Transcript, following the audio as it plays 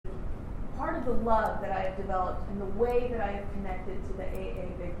part of the love that I have developed and the way that I have connected to the AA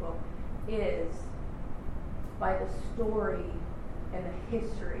Big Book is by the story and the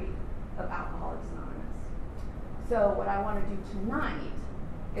history of Alcoholics Anonymous. So what I want to do tonight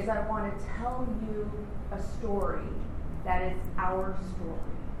is I want to tell you a story that is our story.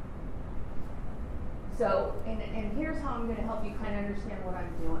 So, and here's how I'm going to help you kind of understand what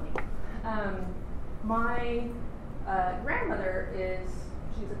I'm doing. My grandmother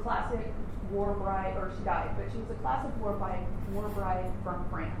she's a classic war bride, or she died, but she was a classic war bride from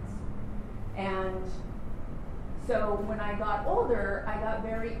France. And so when I got older, I got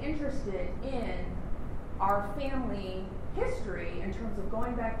very interested in our family history in terms of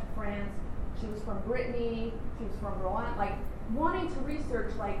going back to France. She was from Brittany, she was from Rouen, like wanting to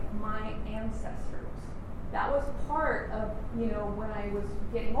research like my ancestors. That was part of, when I was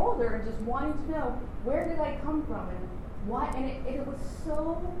getting older and just wanting to know where did I come from and what, and it was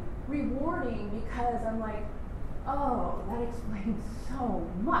so rewarding because I'm like, oh, that explains so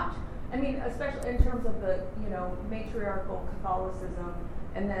much. I mean, especially in terms of the, matriarchal Catholicism,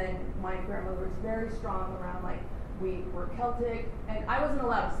 and then my grandmother was very strong around like, we were Celtic, and I wasn't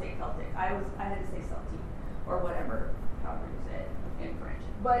allowed to say Celtic. I had to say Celtic, or whatever, however you say it in French.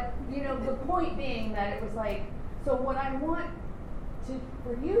 But, the point being that it was like, so what I want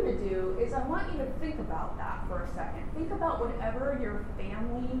for you to do is I want you to think about that for a second. Think about whatever your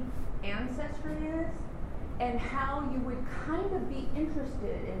family ancestry is and how you would kind of be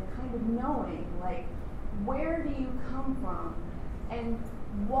interested in kind of knowing, like, where do you come from and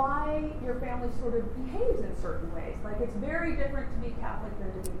why your family sort of behaves in certain ways. Like, it's very different to be Catholic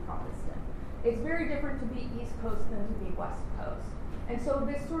than to be Protestant. It's very different to be East Coast than to be West Coast. And so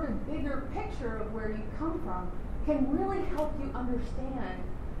this sort of bigger picture of where you come from can really help you understand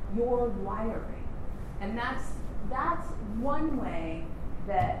your wiring. And that's one way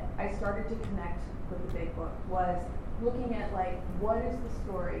that I started to connect with the Big Book, was looking at like, what is the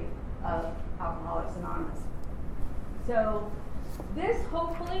story of Alcoholics Anonymous? So this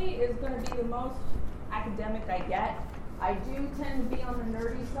hopefully is going to be the most academic I get. I do tend to be on the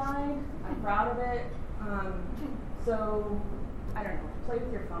nerdy side. I'm proud of it. So I don't know, play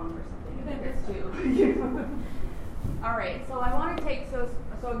with your phone or something if it's too. All right, so I want to take, so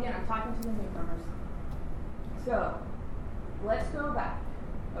again, I'm talking to the newcomers. So let's go back,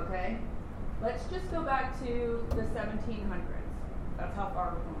 okay? Let's just go back to the 1700s. That's how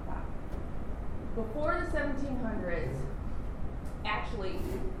far we're going back. Before the 1700s, actually,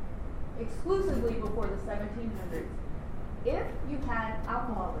 exclusively before the 1700s, if you had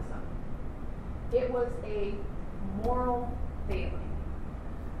alcoholism, it was a moral failing.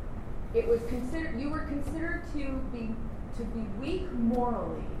 It was you were considered to be weak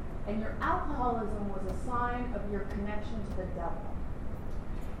morally, and your alcoholism was a sign of your connection to the devil.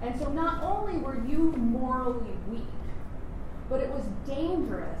 And so not only were you morally weak, but it was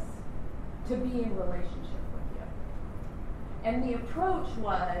dangerous to be in relationship with you. And the approach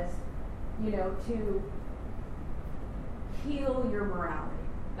was, to heal your morality.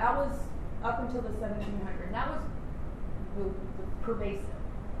 That was up until the 1700s. That was the pervasive.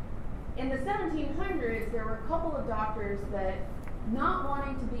 In the 1700s, there were a couple of doctors that, not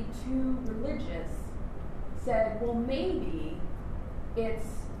wanting to be too religious, said, well, maybe it's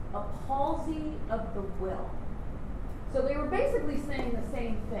a palsy of the will. So they were basically saying the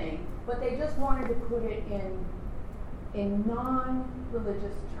same thing, but they just wanted to put it in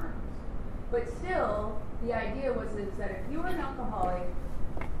non-religious terms. But still, the idea was that if you were an alcoholic,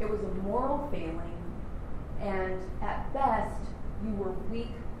 it was a moral failing, and at best, you were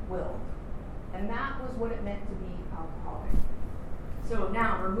weak-willed. And that was what it meant to be alcoholic. So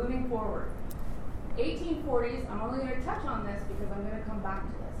now, we're moving forward. 1840s, I'm only going to touch on this because I'm going to come back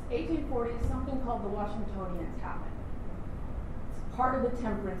to this. 1840s, something called the Washingtonians happened. It's part of the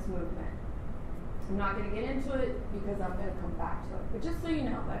temperance movement. I'm not going to get into it because I'm going to come back to it. But just so you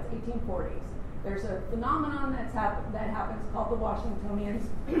know, that's 1840s. There's a phenomenon that happens called the Washingtonians.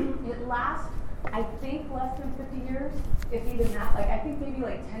 It lasts, I think, less than 50 years, if even that. Like, I think maybe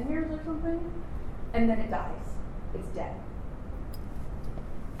like 10 years or something. And then it dies. It's dead.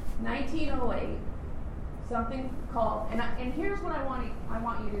 1908, something called, and here's what I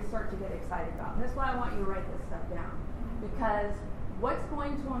want you to start to get excited about. And that's why I want you to write this stuff down. Because what's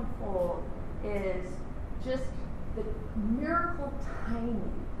going to unfold is just the miracle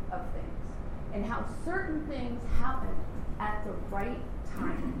timing of things and how certain things happen at the right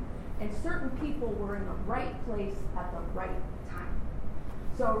time. And certain people were in the right place at the right time.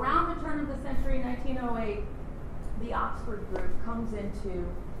 So around the turn of the century, 1908, the Oxford group comes into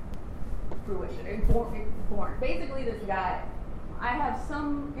fruition. It's born. Basically, this guy, I have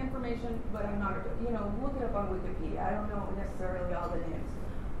some information, but I'm not, look it up on Wikipedia. I don't know necessarily all the names.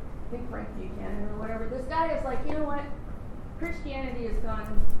 I think Frank Buchanan or whatever. This guy is like, you know what? Christianity it's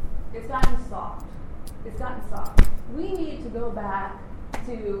gotten soft. It's gotten soft. We need to go back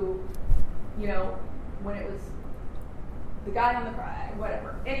to, when it was the guy on the cross,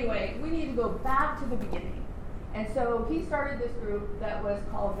 whatever. Anyway, we need to go back to the beginning. And so he started this group that was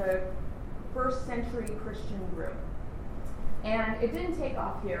called the First Century Christian Group. And it didn't take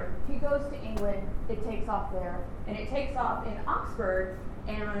off here. He goes to England, it takes off there, and it takes off in Oxford,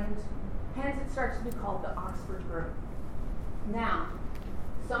 and hence it starts to be called the Oxford Group. Now,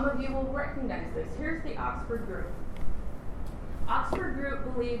 some of you will recognize this. Here's the Oxford Group. Oxford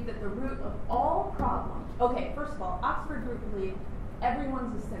Group believed that the root of all problems, okay, first of all, Oxford Group believed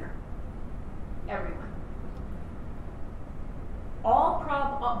everyone's a sinner. Everyone.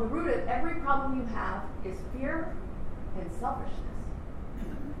 The root of every problem you have is fear and selfishness.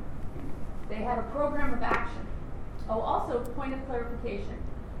 They had a program of action. Oh, also, point of clarification.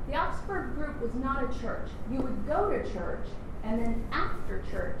 The Oxford Group was not a church. You would go to church, and then after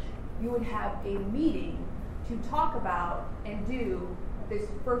church, you would have a meeting to talk about and do this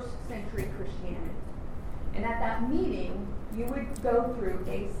first century Christianity. And at that meeting, you would go through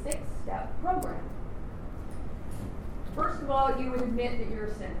a 6-step program. First of all, you would admit that you're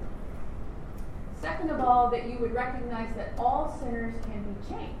a sinner. Second of all, that you would recognize that all sinners can be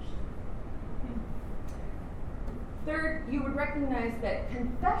changed. Third, you would recognize that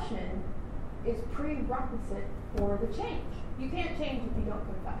confession is prerequisite for the change. You can't change if you don't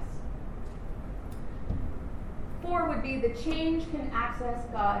confess. 4 would be the change can access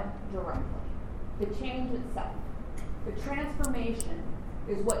God directly. The change itself. The transformation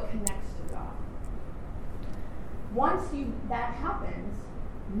is what connects to God. Once that happens,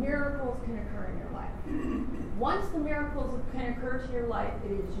 miracles can occur in your life. Once the miracles can occur to your life,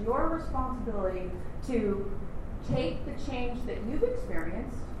 it is your responsibility to take the change that you've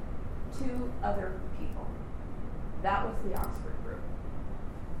experienced to other people. That was the Oxford Group.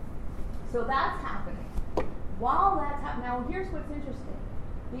 So that's happening. While that's happening, now here's what's interesting.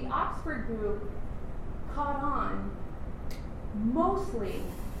 The Oxford Group caught on mostly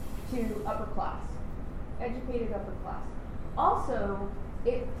to upper class, educated upper class. Also,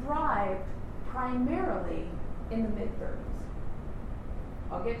 it thrived primarily in the mid-30s.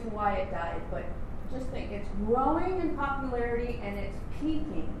 I'll get to why it died, but just think, it's growing in popularity and it's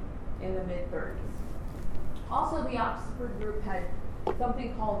peaking in the mid-30s. Also, the Oxford Group had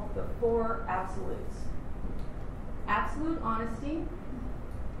something called the 4 absolutes. Absolute honesty,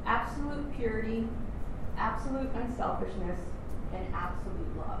 absolute purity, absolute unselfishness, and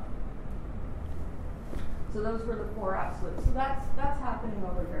absolute love. So those were the 4 absolutes. So that's happening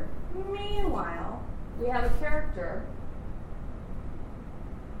over here. Meanwhile, we have a character.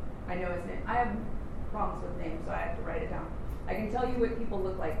 I know his name. I have problems with names, so I have to write it down. I can tell you what people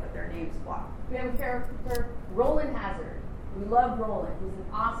look like, but their names block. We have a character, Roland Hazard. We love Roland. He's an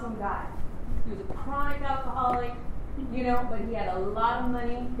awesome guy. He was a chronic alcoholic, but he had a lot of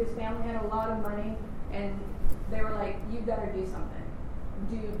money. His family had a lot of money, and they were like, "You've got to do something.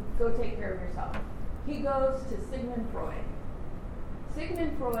 Dude, go take care of yourself." He goes to Sigmund Freud.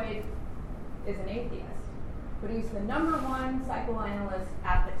 Sigmund Freud is an atheist, but he's the #1 psychoanalyst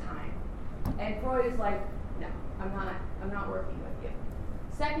at the time. And Freud is like, "No, I'm not working with you."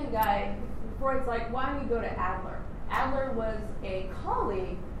 Second guy, Freud's like, "Why don't you go to Adler?" Adler was a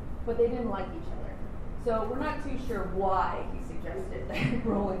colleague, but they didn't like each other. So we're not too sure why he suggested that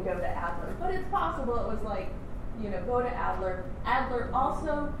Roland go to Adler. But it's possible it was like, go to Adler. Adler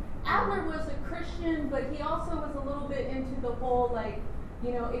was a Christian, but he also was a little bit into the whole,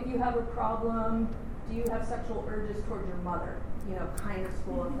 if you have a problem, do you have sexual urges towards your mother? Kind of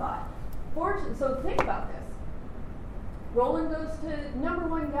school of thought. So think about this. Roland goes to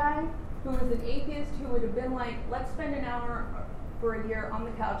 #1 guy who was an atheist who would have been like, let's spend an hour for a year on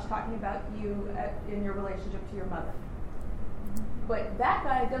the couch talking about you in your relationship to your mother. But that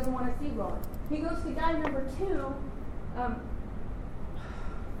guy doesn't want to see Roland. He goes to guy #2,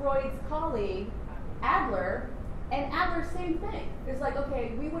 Freud's colleague, Adler, and Adler, same thing. It's like,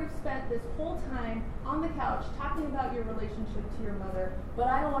 okay, we would have spent this whole time on the couch talking about your relationship to your mother, but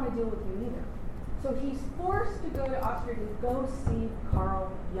I don't want to deal with you either. So he's forced to go to Oxford to go see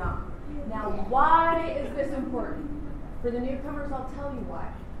Carl Jung. Now, why is this important? For the newcomers, I'll tell you why.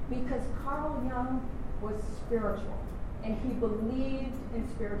 Because Carl Jung was spiritual, and he believed in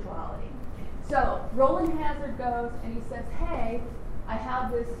spirituality. So Roland Hazard goes and he says, "Hey, I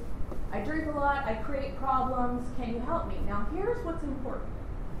drink a lot, I create problems, can you help me?" Now here's what's important.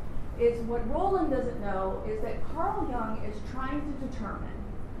 is what Roland doesn't know is that Carl Jung is trying to determine,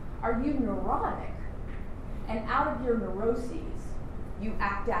 are you neurotic? And out of your neuroses, you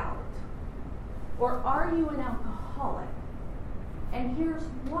act out. Or are you an alcoholic? And here's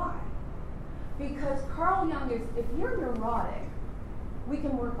why. Because Carl Jung is, if you're neurotic, we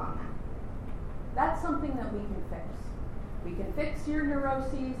can work on that. That's something that we can fix. We can fix your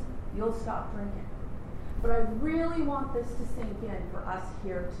neuroses, you'll stop drinking. But I really want this to sink in for us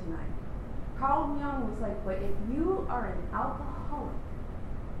here tonight. Carl Jung was like, but if you are an alcoholic,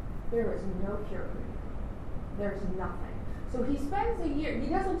 there is no cure for you. There's nothing. So he spends a year, he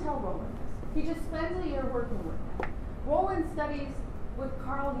doesn't tell Roland this, he just spends a year working with him. Roland studies with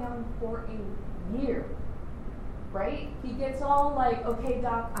Carl Jung for a year, right? He gets all like, okay,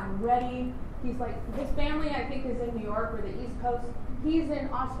 doc, I'm ready. He's like, his family, I think, is in New York or the East Coast. He's in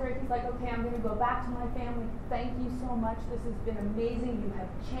Austria. He's like, okay, I'm going to go back to my family. Thank you so much. This has been amazing. You have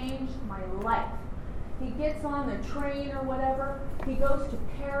changed my life. He gets on the train or whatever. He goes to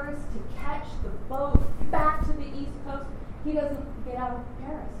Paris to catch the boat back to the East Coast. He doesn't get out of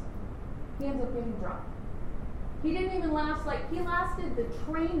Paris. He ends up getting drunk. He didn't even last, he lasted the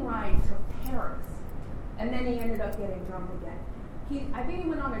train ride to Paris. And then he ended up getting drunk again. I think he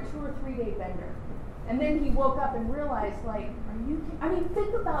went on a 2 or 3 day bender. And then he woke up and realized, are you kidding? I mean,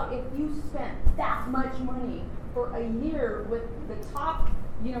 think about if you spent that much money for a year with the top,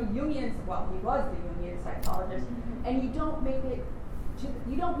 Jungian, well, he was the Jungian psychologist, and you don't make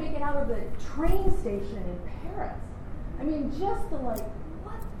it out of the train station in Paris. I mean, just what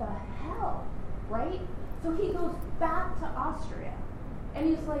the hell, right? So he goes back to Austria, and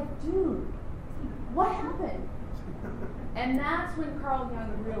he's like, dude, what happened? And that's when Carl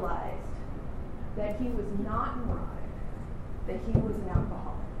Jung realized that he was not neurotic, that he was an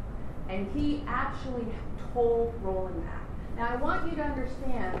alcoholic. And he actually told Roland that. Now I want you to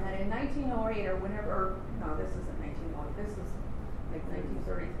understand that in 1908 or whenever, no, this isn't 1908, this is like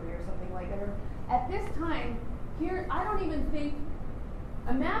 1933 or something like that. At this time, here, I don't even think,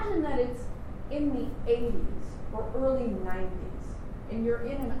 imagine that it's in the 80s or early 90s, and you're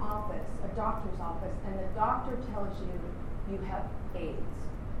in an office, a doctor's office, and the doctor tells you you have AIDS.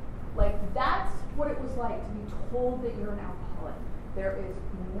 That's what it was like to be told that you're an alcoholic. There is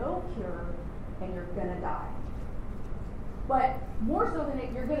no cure, and you're going to die. But more so than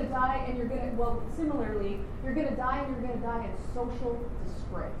it, you're going to die, and similarly, you're going to die, and you're going to die in social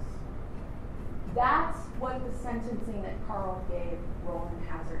disgrace. That's what the sentencing that Carl gave Roland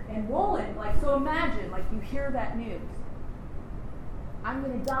Hazard. And Roland, so imagine, you hear that news. I'm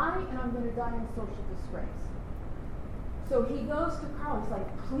going to die, and I'm going to die in social disgrace. So he goes to Carl, he's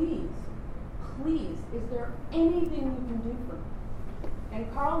like, please, is there anything you can do for me?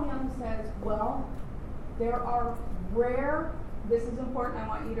 And Carl Jung says, well, there are rare, this is important, I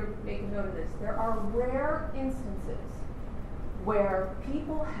want you to make a note of this, there are rare instances where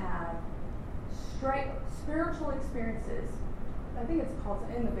people have spiritual experiences, I think it's called,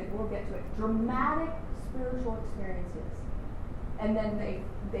 in the big, we'll get to it, dramatic spiritual experiences. And then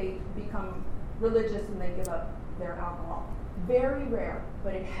they become religious and they give up their alcohol. Very rare,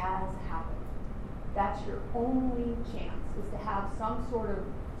 but it has happened. That's your only chance, is to have some sort of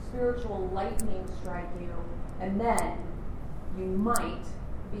spiritual lightning strike you, and then you might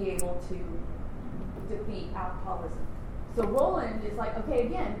be able to defeat alcoholism. So Roland is like, okay,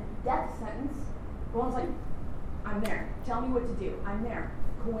 again, death sentence. Roland's like, I'm there. Tell me what to do. I'm there.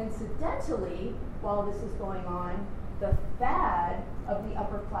 Coincidentally, while this is going on, the fad of the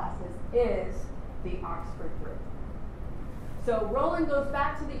upper classes is the Oxford group. So Roland goes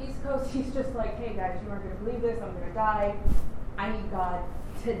back to the East Coast. He's just like, hey guys, you aren't going to believe this. I'm going to die. I need God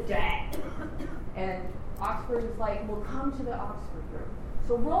today. And Oxford is like, well, come to the Oxford group.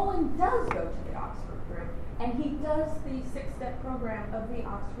 So Roland does go to the Oxford group, and he does the 6-step program of the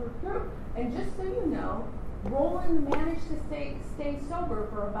Oxford group. And just so you know, Roland managed to stay sober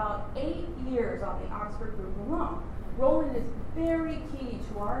for about 8 years on the Oxford group alone. Roland is very key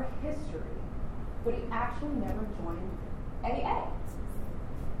to our history, but he actually never joined AA.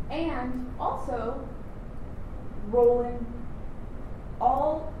 And also, Roland,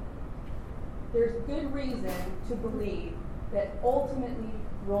 there's good reason to believe that ultimately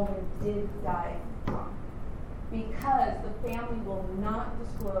Roland did die drunk, because the family will not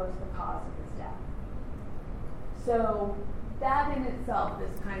disclose the cause of his death. So that in itself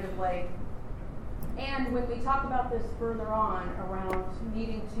is kind of and when we talk about this further on around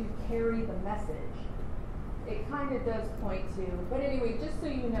needing to carry the message, it kind of does point to, but anyway, just so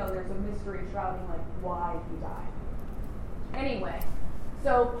you know, there's a mystery shrouding why he died. Anyway,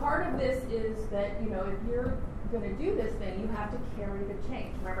 so part of this is that, if you're going to do this thing, you have to carry the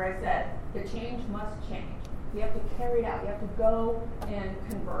change. Remember I said, the change must change. You have to carry it out. You have to go and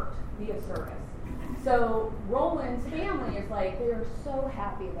convert, be of service. So Roland's family is like, they're so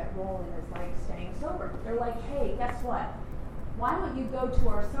happy that Roland is like staying sober. They're like, hey, guess what? Why don't you go to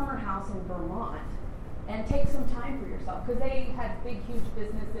our summer house in Vermont and take some time for yourself? Because they had big, huge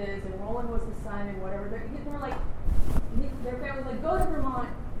businesses, and Roland was the son and whatever. They're like, their family's like, go to Vermont,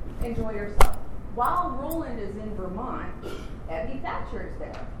 enjoy yourself. While Roland is in Vermont, Ebby Thatcher is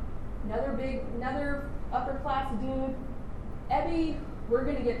there. Another upper class dude. Ebby, we're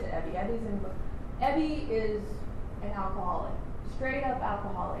going to get to Ebby. Ebby is an alcoholic, straight up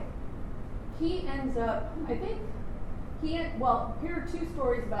alcoholic. He ends up, here are two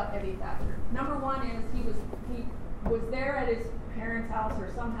stories about Ebby Thatcher. Number one is he was there at his parents' house or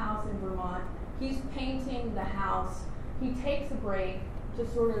some house in Vermont. He's painting the house. He takes a break to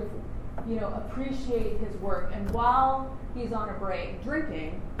sort of, appreciate his work. And while he's on a break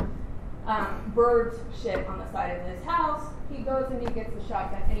drinking, birds shit on the side of his house. He goes and he gets the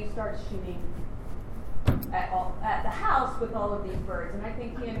shotgun and he starts shooting at the house with all of these birds. And I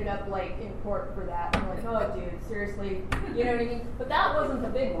think he ended up like in court for that. I'm like, oh dude, seriously, you know what I mean? But that wasn't the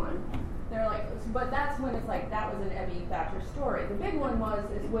big one. They're like, but that's when it's like that was an Ebby Thatcher story. The big one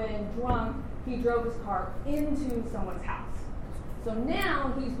is when drunk he drove his car into someone's house. So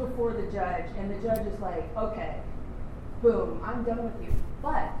now he's before the judge, and the judge is like, okay, boom, I'm done with you.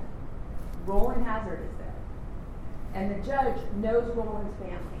 But Roland Hazard is there. And the judge knows Roland's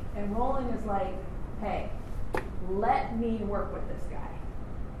family. And Roland is like, hey, let me work with this guy.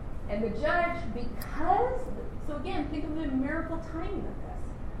 And the judge, so again, think of the miracle timing of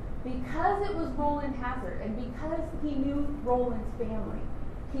this. Because it was Roland Hazard, and because he knew Roland's family,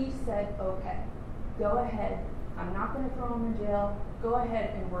 he said, okay, go ahead. I'm not going to throw him in jail. Go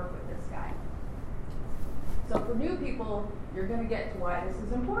ahead and work with this guy. So for new people, you're going to get to why this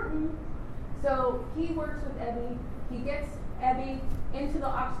is important. So he works with Ebby. He gets Ebby into the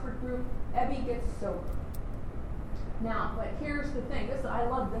Oxford group. Ebby gets sober. Now, but here's the thing. I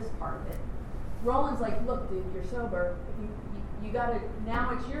love this part of it. Roland's like, look, dude, you're sober. You got to,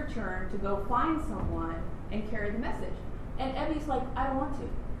 now it's your turn to go find someone and carry the message. And Ebby's like, I don't want to.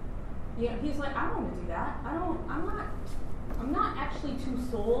 He's like, I don't want to do that. I'm not actually too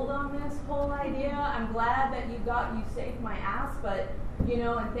sold on this whole idea. I'm glad that you saved my ass, but,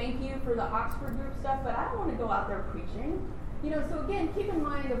 and thank you for the Oxford group stuff, but I don't want to go out there preaching. So again, keep in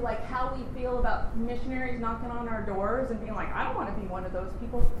mind of like how we feel about missionaries knocking on our doors and being like, I don't want to be one of those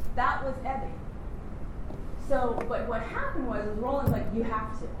people. That was Ebby. So, but what happened was Roland's like, you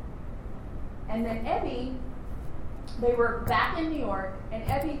have to. And then Ebby, they were back in New York, and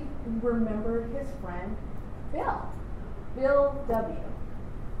Ebby remembered his friend, Bill W.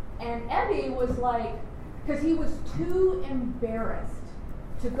 And Ebby was like, because he was too embarrassed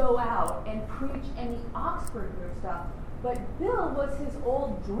to go out and preach any Oxford group stuff, but Bill was his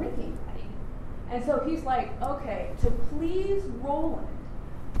old drinking buddy. And so he's like, okay, to please Roland,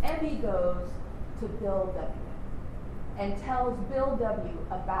 Ebby goes to Bill W. and tells Bill W.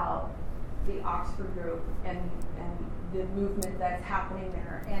 about the Oxford group and the movement that's happening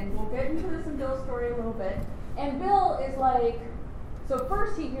there. And we'll get into this in Bill's story a little bit. And Bill is like, so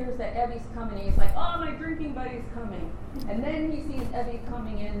first he hears that Ebby's coming, and he's like, oh, my drinking buddy's coming. And then he sees Ebby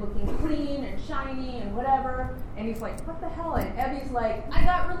coming in looking clean and shiny and whatever, and he's like, what the hell? And Ebby's like, I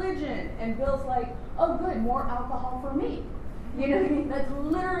got religion. And Bill's like, oh good, more alcohol for me. You know what I mean? That's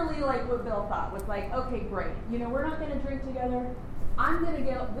literally like what Bill thought, was like, okay, great. We're not going to drink together. I'm going to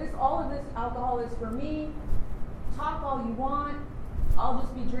get all of this alcohol is for me. Talk all you want. I'll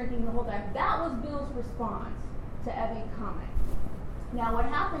just be drinking the whole time. That was Bill's response to Ebby coming. Now what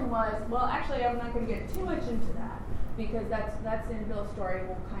happened was, well, actually I'm not going to get too much into that because that's in Bill's story.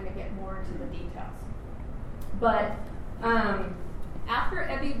 We'll kind of get more into the details. But after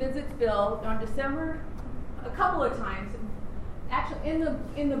Ebby visits Bill on December, a couple of times, actually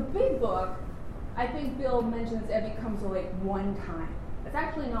in the big book, I think Bill mentions Ebby comes like one time. That's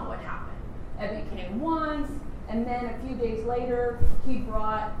actually not what happened. Ebby came once, and then a few days later, he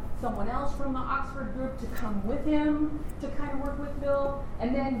brought someone else from the Oxford group to come with him to kind of work with Bill.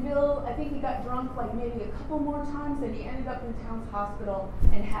 And then Bill, I think he got drunk like maybe a couple more times, and he ended up in Towns Hospital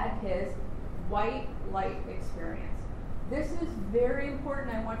and had his white light experience. This is very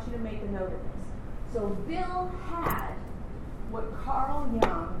important. I want you to make a note of this. So Bill had what Carl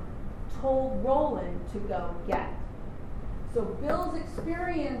Jung told Roland to go get. So Bill's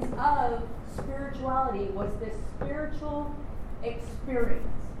experience of spirituality was this spiritual experience.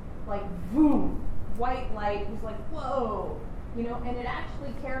 Like, boom, white light. He's like, whoa. and it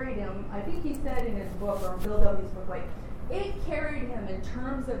actually carried him, I think he said in his book, or Bill W's book, like, it carried him in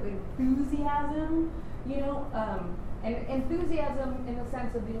terms of enthusiasm, and enthusiasm in the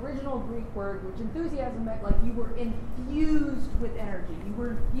sense of the original Greek word, which enthusiasm meant like you were infused with energy. You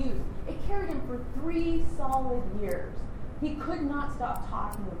were infused. It carried him for 3 solid years. He could not stop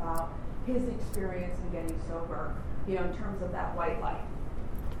talking about his experience in getting sober, in terms of that white light.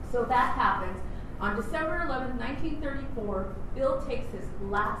 So that happens. On December 11th, 1934, Bill takes his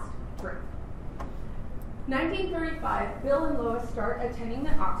last drink. 1935, Bill and Lois start attending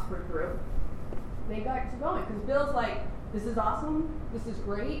the Oxford group. They got to going because Bill's like, this is awesome, this is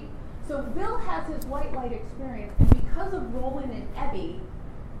great. So Bill has his white light experience, and because of Roland and Ebby,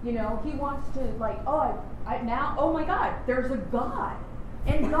 he wants to oh my God, there's a God,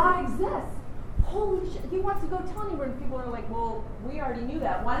 and God exists. Holy shit! He wants to go tell anyone. And people are like, well, we already knew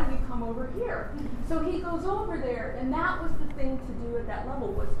that. Why don't you come over here? So he goes over there, and that was the thing to do at that level,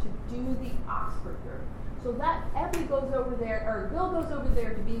 was to do the Oxford group. So that Ebby goes over there, or Bill goes over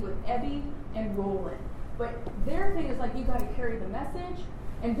there to be with Ebby and Roland. But their thing is like, you got to carry the message.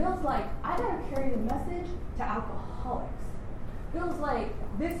 And Bill's like, I got to carry the message to alcoholics. Bill's like,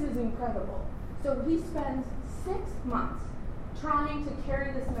 this is incredible. So he spends 6 months trying to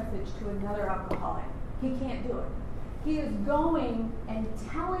carry this message to another alcoholic. He can't do it. He is going and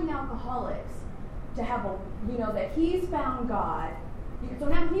telling alcoholics to have that he's found God. So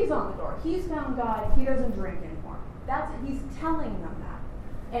now he's on the door. He's found God. He doesn't drink anymore. He's telling them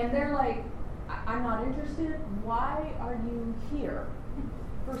that. And they're like, I'm not interested. Why are you here?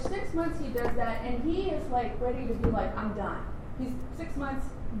 For 6 months he does that, and he is like ready to be like, I'm done. He's 6 months,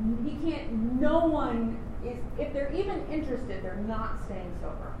 he can't, no one is, if they're even interested, they're not staying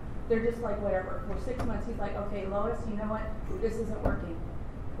sober. They're just like, whatever. For 6 months he's like, okay, Lois, you know what? This isn't working.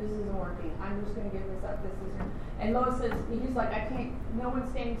 This isn't working. I'm just going to give this up. This isn't. And Lois says, he's like, I can't, no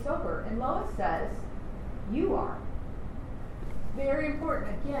one's staying sober. And Lois says, you are. Very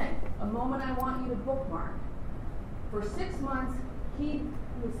important. Again, a moment I want you to bookmark. For 6 months, he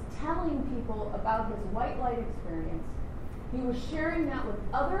was telling people about his white light experience. He was sharing that with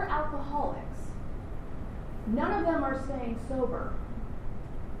other alcoholics. None of them are staying sober,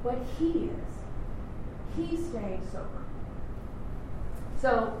 but he is. He's staying sober.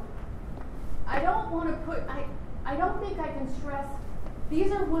 So, I don't want to I don't think I can stress,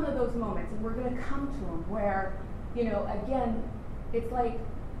 these are one of those moments, and we're going to come to them, where, again, it's like,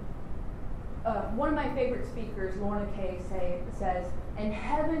 one of my favorite speakers, Lorna Kay, says, and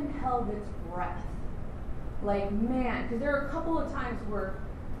heaven held its breath. Like, man, because there are a couple of times where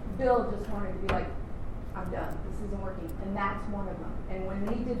Bill just wanted to be like, I'm done, this isn't working, and that's one of them. And when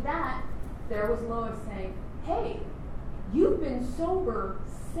he did that, there was Lois saying, hey, you've been sober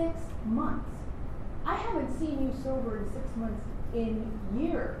 6 months. I haven't seen you sober in 6 months in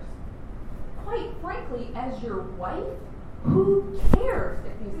years. Quite frankly, as your wife, who cares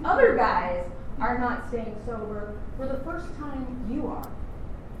if these other guys are not staying sober for the first time you are?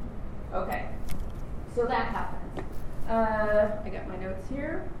 Okay, so that happens. I got my notes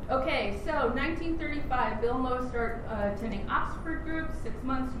here. Okay, so 1935, Bill and Lois start attending Oxford group, 6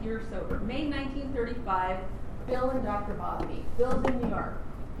 months, year sober. May 1935, Bill and Dr. Bob meet. Bill's in New York.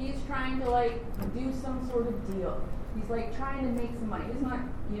 He's trying to do some sort of deal. He's trying to make some money. He's not,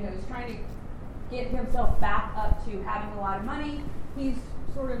 he's trying to get himself back up to having a lot of money. He's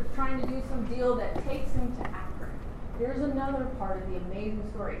sort of trying to do some deal that takes him to Akron. Here's another part of the amazing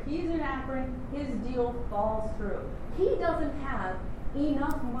story. He's in Akron, his deal falls through. He doesn't have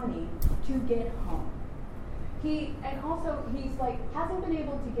enough money to get home. He's hasn't been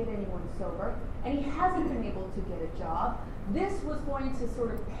able to get anyone sober, and he hasn't been able to get a job. This was going to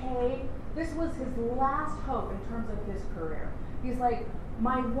sort of pay, this was his last hope in terms of his career. He's like,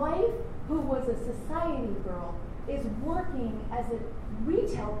 my wife, who was a society girl, is working as a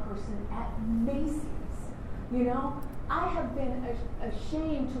retail person at Macy's. I have been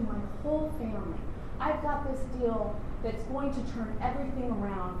ashamed to my whole family. I've got this deal that's going to turn everything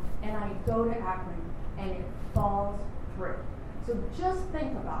around, and I go to Akron, and it falls through. So just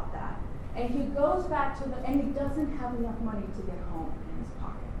think about that. And he goes back and he doesn't have enough money to get home in his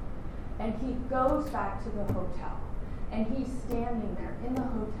pocket. And he goes back to the hotel. And he's standing there in the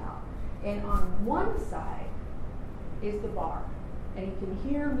hotel. And on one side is the bar. And he can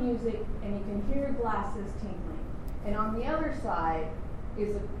hear music, and he can hear glasses tinkling. And on the other side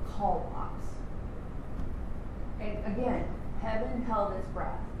is a call box. And again, heaven held its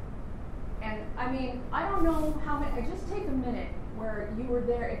breath. And I don't know how many, just take a minute where you were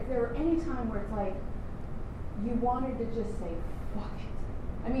there, if there were any time where it's like, you wanted to just say, fuck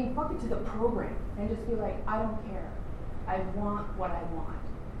it. Fuck it to the program, and just be like, I don't care. I want what I want.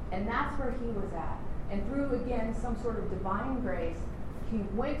 And that's where he was at. And through, again, some sort of divine grace, he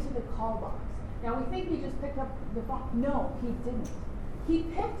went to the call box. Now, we think he just picked up the phone. No, he didn't. He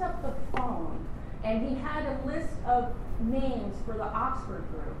picked up the phone, and he had a list of names for the Oxford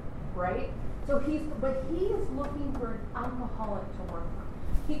group, right? So he is looking for an alcoholic to work on.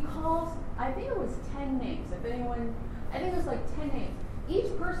 He calls, I think it was 10 names. If anyone, I think it was like 10 names.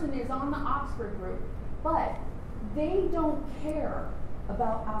 Each person is on the Oxford group, but they don't care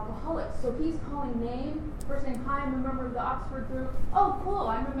about alcoholics. So he's calling name, first name, hi, I'm a member of the Oxford group. Oh, cool,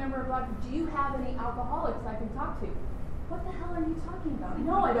 I'm a member of Oxford. Do you have any alcoholics I can talk to? What the hell are you talking about?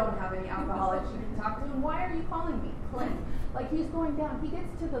 No, I don't have any alcoholics you can talk to. And why are you calling me? Clint. Like he's going down. He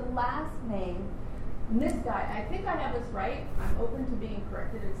gets to the last name. And this guy, I think I have this right. I'm open to being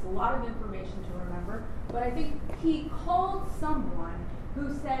corrected. It's a lot of information to remember. But I think he called someone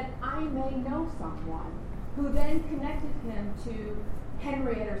who said, I may know someone, who then connected him to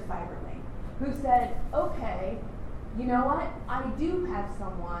Henrietta Seiberling, who said, okay, you know what? I do have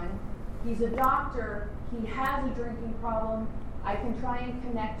someone. He's a doctor. He has a drinking problem. I can try and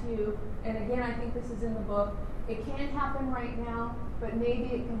connect you. And again, I think this is in the book. It can't happen right now, but maybe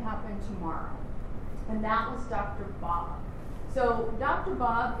it can happen tomorrow. And that was Dr. Bob. So Dr.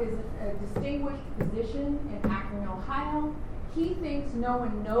 Bob is a distinguished physician in Akron, Ohio. He thinks no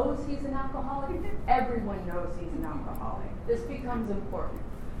one knows he's an alcoholic. Everyone knows he's an alcoholic. This becomes important.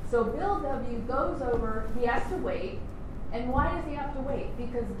 So Bill W. goes over. He has to wait. And why does he have to wait?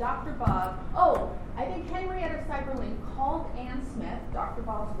 Because Dr. Bob, I think Henrietta Seiberling called Ann Smith, Dr.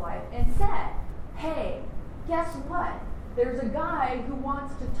 Bob's wife, and said, hey, guess what? There's a guy who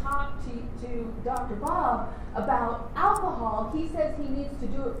wants to talk to Dr. Bob about alcohol. He says he needs to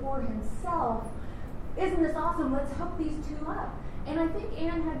do it for himself. Isn't this awesome? Let's hook these two up. And I think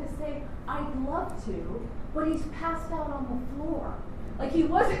Ann had to say, I'd love to, but he's passed out on the floor. Like he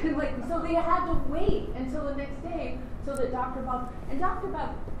wasn't so they had to wait until the next day so that Dr.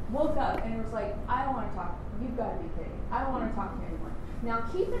 Bob woke up and was like, I don't want to talk. You've got to be kidding. I don't want to talk to anyone. Now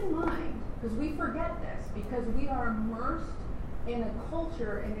keep in mind, because we forget this, because we are immersed in a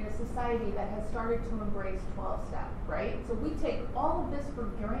culture and in a society that has started to embrace 12-step, right? So we take all of this for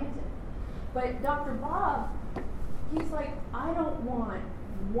granted. But Dr. Bob, he's like, I don't want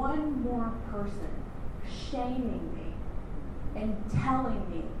one more person shaming me and telling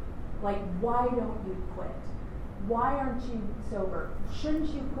me, like, why don't you quit? Why aren't you sober? Shouldn't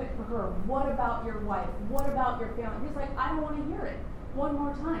you quit for her? What about your wife? What about your family? He's like, I don't want to hear it one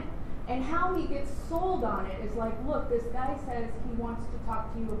more time. And how he gets sold on it is like, look, this guy says he wants to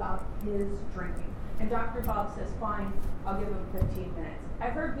talk to you about his drinking. And Dr. Bob says, fine, I'll give him 15 minutes.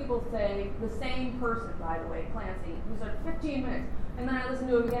 I've heard people say, the same person, by the way, Clancy, who's like 15 minutes. And then I listen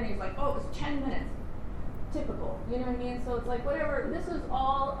to him again, and he's like, oh, it was 10 minutes. Typical, you know what I mean? So it's like, whatever, this is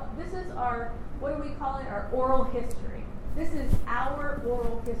our, what do we call it? Our oral history. This is our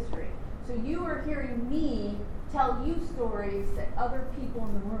oral history. So you are hearing me tell you stories that other people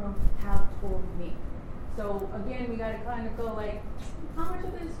in the room have told me. So again, we got to kind of go like, how much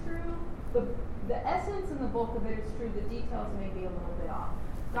of it is true? The essence and the bulk of it is true. The details may be a little bit off.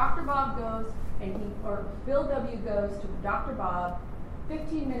 Dr. Bob goes, or Bill W. goes to Dr. Bob.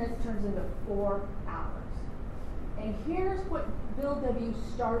 15 minutes turns into 4 hours. And here's what Bill W.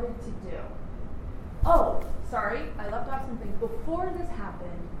 started to do. Oh, sorry, I left off something. Before this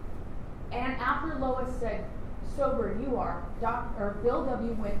happened, and after Lois said, sober you are, Bill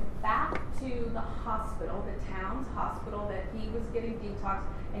W. went back to the hospital, the town's hospital that he was getting detoxed,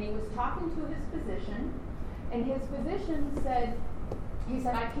 and he was talking to his physician, and his physician said,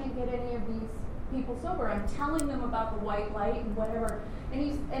 I can't get any of these people sober. I'm telling them about the white light and whatever. And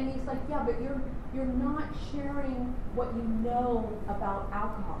he's like, yeah, but you're not sharing what you know about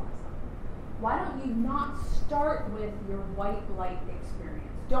alcoholism. Why don't you not start with your white light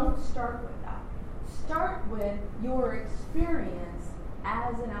experience? Don't start with that. Start with your experience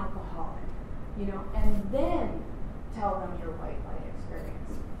as an alcoholic, and then tell them your white light experience.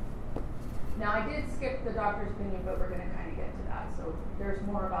 Now, I did skip the doctor's opinion, but we're going to kind of get to that. So there's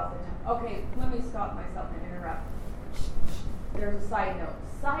more about the time. Okay, let me stop myself and interrupt. There's a side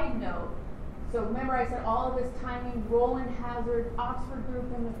note. So remember I said all of this timing, Roland Hazard, Oxford group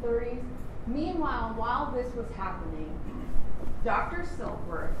in the 30s. Meanwhile, while this was happening, Dr.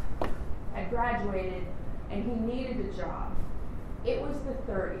 Silkworth had graduated and he needed a job. It was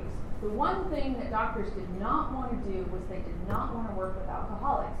the 30s. The one thing that doctors did not want to do was they did not want to work with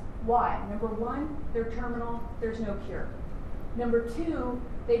alcoholics. Why? Number one, they're terminal, there's no cure. Number two,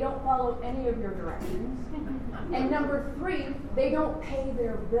 they don't follow any of your directions. And number three, they don't pay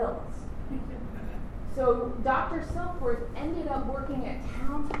their bills. So Dr. Silkworth ended up working at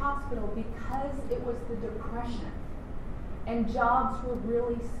Towns Hospital because it was the Depression and jobs were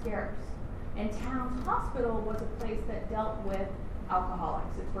really scarce. And Towns Hospital was a place that dealt with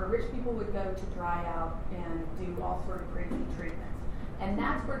alcoholics. It's where rich people would go to dry out and do all sort of crazy treatments. And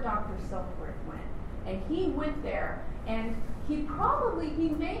that's where Dr. Silkworth went. And he went there, and he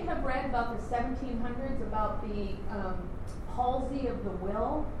may have read about the 1700s, about the palsy of the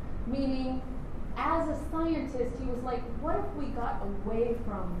will, meaning as a scientist, he was like, what if we got away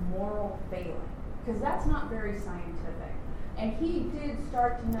from moral failing? Because that's not very scientific. And he did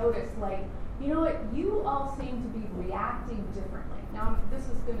start to notice, like, you know what, you all seem to be reacting differently. Now,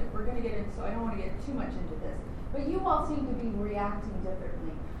 we're going to get into, so I don't want to get too much into this, but you all seem to be reacting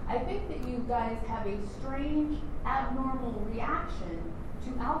differently. I think that you guys have a strange, abnormal reaction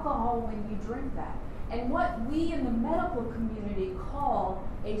to alcohol when you drink that. And what we in the medical community call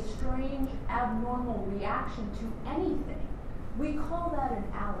a strange, abnormal reaction to anything, we call that an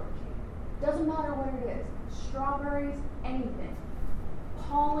allergy. Doesn't matter what it is. Strawberries, anything.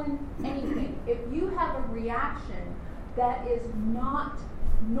 Pollen, anything. If you have a reaction that is not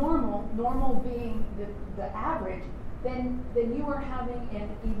normal being the average, then you are having an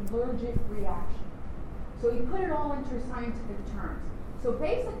allergic reaction. So he put it all into scientific terms. So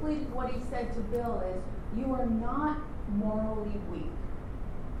basically what he said to Bill is, you are not morally weak.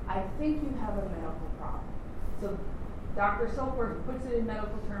 I think you have a medical problem. So Dr. Silkworth puts it in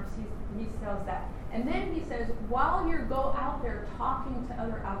medical terms. He says that. And then he says, while you go out there talking to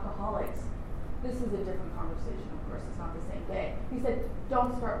other alcoholics, this is a different conversation, of course, it's not the same day. He said,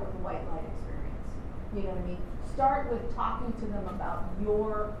 don't start with the white light experience. You know what I mean? Start with talking to them about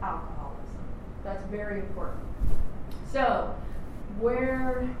your alcoholism. That's very important. So,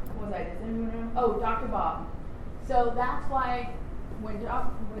 where was I? Does anyone know? Oh, Dr. Bob. So that's why when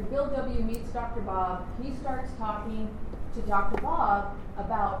Bill W. meets Dr. Bob, he starts talking to Dr. Bob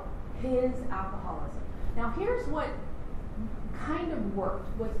about his alcoholism. Now here's what kind of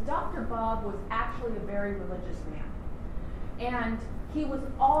worked. Was Dr. Bob was actually a very religious man. And he was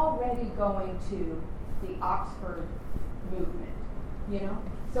already going to the Oxford movement, you know?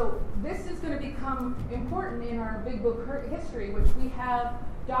 So this is going to become important in our big book history, which we have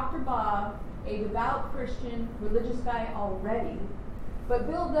Dr. Bob, a devout Christian, religious guy already, but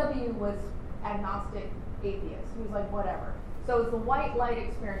Bill W. was agnostic, atheist. He was like, whatever. So the white light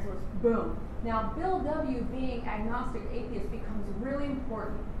experience was boom. Now, Bill W. being agnostic, atheist becomes really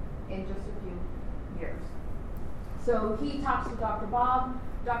important in just a few years. So he talks to Dr. Bob.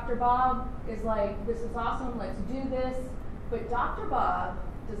 Dr. Bob is like, this is awesome, let's do this. But Dr. Bob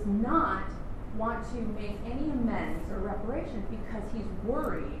does not want to make any amends or reparation because he's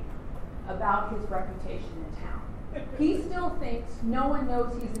worried about his reputation in town. He still thinks no one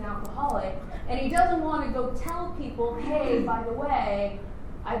knows he's an alcoholic, and he doesn't want to go tell people, hey, by the way,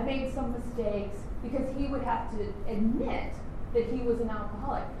 I've made some mistakes, because he would have to admit that he was an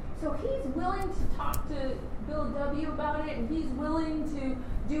alcoholic. So he's willing to talk to Bill W. about it, and he's willing to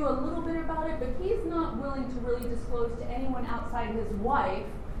do a little bit about it, but he's not willing to really disclose to anyone outside his wife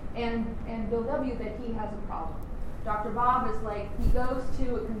and Bill W. that he has a problem. Dr. Bob is like, he goes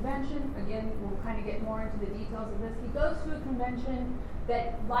to a convention, again, we'll kind of get more into the details of this. He goes to a convention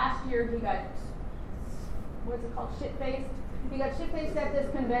that last year he got, what's it called, shit-faced? He got shit-faced at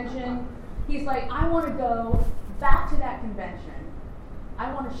this convention. He's like, I want to go back to that convention.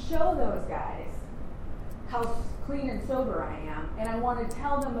 I want to show those guys how clean and sober I am, and I want to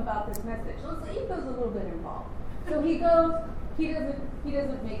tell them about this message. So his ego's a little bit involved. So he goes, he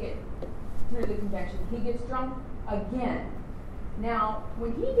doesn't make it through the convention. He gets drunk again. Now,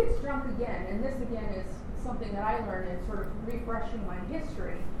 when he gets drunk again, and this again is something that I learned in sort of refreshing my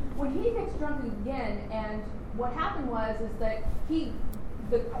history, when he gets drunk again, and what happened was is that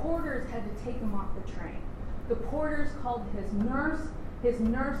the porters had to take him off the train. The porters called his nurse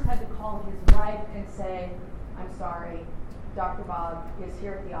had to call his wife and say, I'm sorry, Dr. Bob is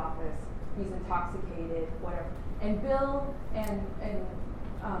here at the office, he's intoxicated, whatever. And Bill and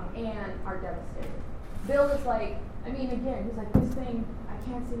Anne are devastated. Bill is like, again, he's like, this thing, I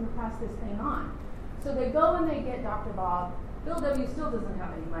can't seem to pass this thing on. So they go and they get Dr. Bob. Bill W. still doesn't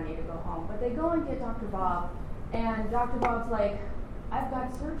have any money to go home, but they go and get Dr. Bob, and Dr. Bob's like, I've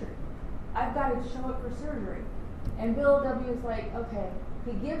got surgery. I've got to show up for surgery. And Bill W. is like, okay.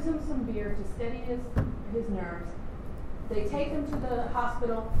 He gives him some beer to steady his nerves. They take him to the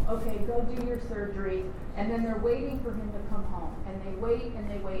hospital. Okay, go do your surgery. And then they're waiting for him to come home. And they wait and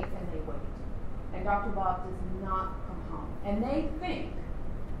they wait and they wait. And Dr. Bob does not come home. And they think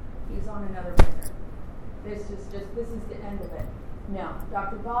he's on another bender. This is the end of it. No,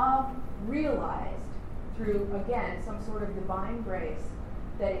 Dr. Bob realized through, again, some sort of divine grace,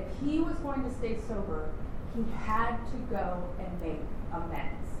 that if he was going to stay sober, he had to go and make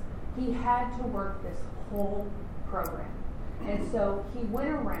amends. He had to work this whole program. And so he went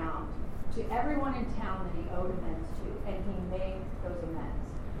around to everyone in town that he owed amends to, and he made those amends.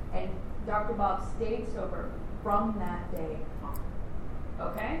 And Dr. Bob stayed sober from that day on.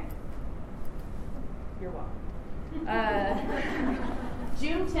 Okay? You're welcome.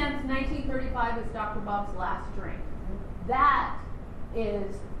 June 10th, 1935 is Dr. Bob's last drink. That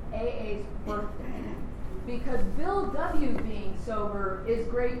is AA's birthday. Because Bill W. being sober is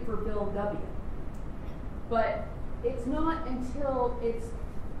great for Bill W. But it's not until it's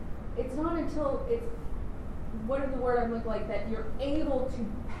what is the word I'm looking like, that you're able to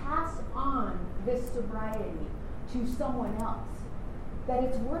pass on this sobriety to someone else, that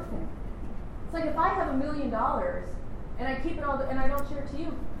it's worth it. It's like if I have $1 million and I keep it all and I don't share it to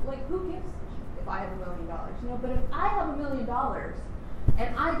you, like who gives if I have $1 million? You know, but if I have $1 million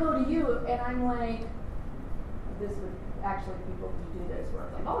and I go to you and I'm like, this would actually, people do this where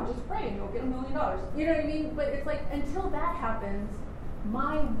it's like, oh, just pray and you'll get $1 million. You know what I mean? But it's like until that happens,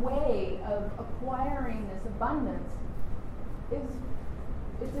 my way of acquiring this abundance is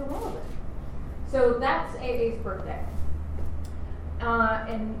irrelevant. So that's AA's birthday.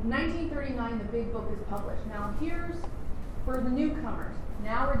 In 1939, the big book is published. Now here's, for the newcomers,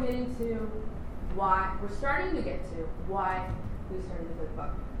 now we're getting to why, we're starting to get to why we started the big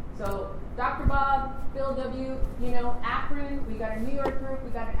book. So Dr. Bob, Bill W., you know, Akron, we got a New York group, we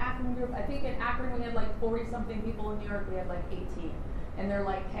got an Akron group. I think in Akron we had like 40-something people. In New York we had like 18. And they're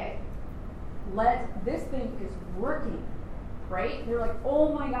like, hey, this thing is working, right? They're like,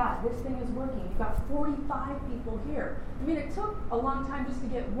 oh my God, this thing is working. You've got 45 people here. I mean, it took a long time just to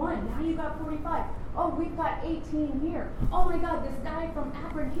get one. Now you got 45. Oh, we've got 18 here. Oh my God, this guy from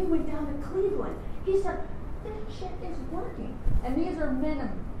Akron, he went down to Cleveland. He said, this shit is working. And these are men of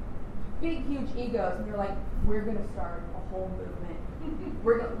big, huge egos. And you're like, we're going to start a whole movement.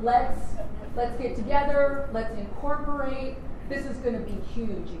 Let's get together. Let's incorporate. This is going to be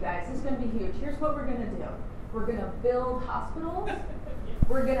huge, you guys. This is going to be huge. Here's what we're going to do. We're going to build hospitals.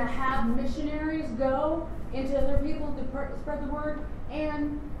 We're going to have missionaries go into other people to spread the word.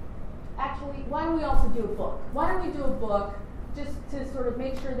 And actually, why don't we also do a book? Why don't we do a book just to sort of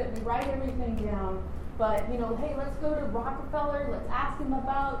make sure that we write everything down? But, you know, hey, let's go to Rockefeller. Let's ask him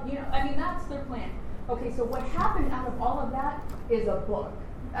about, you know, I mean, that's their plan. Okay, so what happened out of all of that is a book.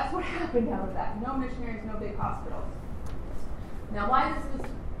 That's what happened out of that. No missionaries, no big hospitals. Now, why this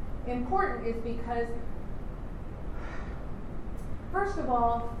is important is because, first of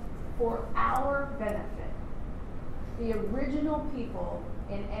all, for our benefit, the original people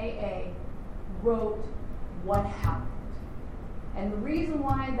in AA wrote what happened. And the reason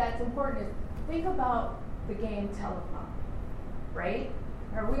why that's important is, think about the game telephone, right?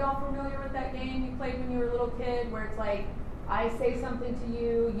 Are we all familiar with that game you played when you were a little kid, where it's like, I say something to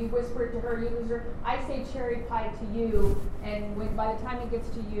you, you whisper it to her, you whisper, I say cherry pie to you, and by the time it gets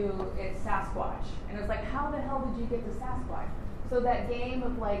to you, it's Sasquatch. And it's like, how the hell did you get to Sasquatch? So that game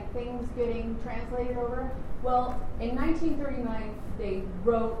of like things getting translated over, well, in 1939, they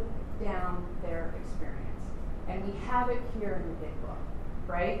wrote down their experience. And we have it here in the big book,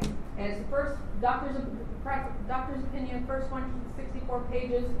 right? And it's the first doctor's opinion, first 164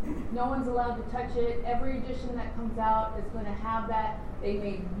 pages. No one's allowed to touch it. Every edition that comes out is going to have that. They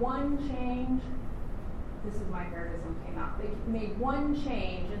made one change. This is my Herodism came out. They made one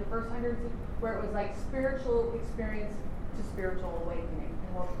change in the first 100, where it was like spiritual experience to spiritual awakening.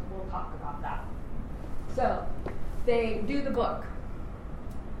 And we'll talk about that. So they do the book.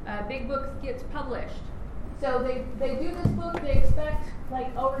 Big book gets published. So they do this book. They expect,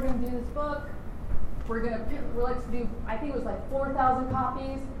 like, oh, we're going to do this book. Let's do, I think it was like 4,000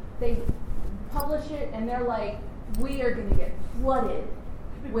 copies. They publish it, and they're like, we are going to get flooded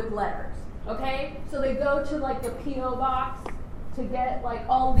with letters. Okay? So they go to like the P.O. box to get like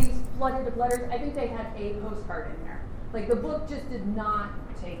all these flooded with letters. I think they had a postcard in there. Like, the book just did not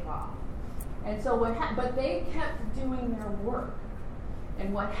take off. And so but they kept doing their work.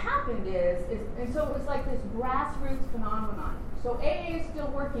 And what happened and so it was like this grassroots phenomenon. So AA is still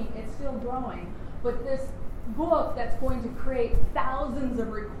working, it's still growing, but this book that's going to create thousands of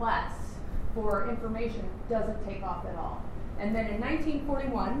requests for information doesn't take off at all. And then in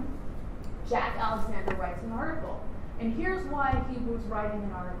 1941, Jack Alexander writes an article. And here's why he was writing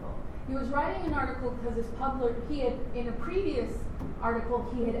an article. He was writing an article because in a previous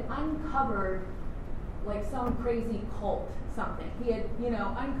article, he had uncovered like some crazy cult, something. He had,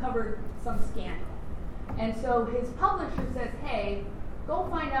 uncovered some scandal. And so his publisher says, hey, go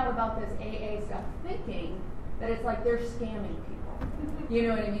find out about this AA stuff, thinking that it's like they're scamming people. You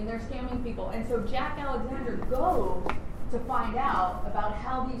know what I mean? They're scamming people. And so Jack Alexander goes to find out about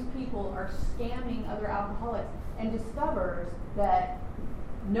how these people are scamming other alcoholics and discovers that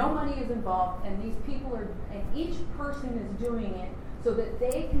no money is involved, and these people are, and each person is doing it so that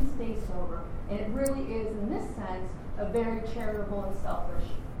they can stay sober. And it really is, in this sense, a very charitable and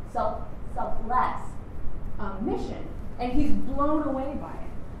selfless mission. And he's blown away by it.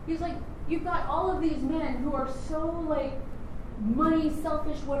 He's like, you've got all of these men who are so like money,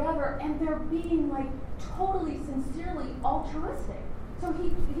 selfish, whatever, and they're being like totally, sincerely altruistic. So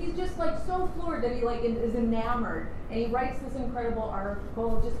he's just like so floored that he like is enamored, and he writes this incredible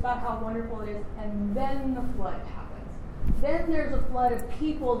article just about how wonderful it is, and then the flood happens. Then there's a flood of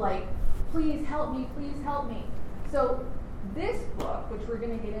people like, please help me, please help me. So this book, which we're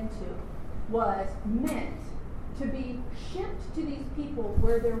going to get into, was meant to be shipped to these people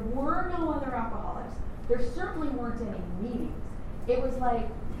where there were no other alcoholics. There certainly weren't any meetings. It was like,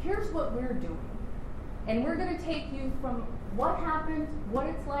 here's what we're doing. And we're going to take you from what happened, what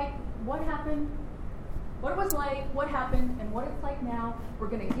it's like, what happened, what it was like, what happened, and what it's like now. We're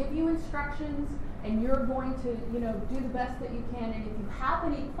going to give you instructions, and you're going to, do the best that you can. And if you have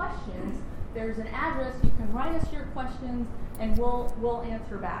any questions, there's an address. You can write us your questions, and we'll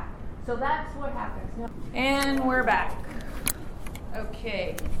answer back. So that's what happens. And we're back.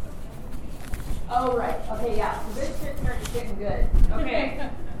 Okay. Oh, right. Okay, yeah. So this shit starts getting good. Okay.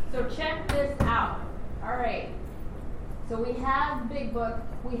 So check this out. All right. So we have Big Book.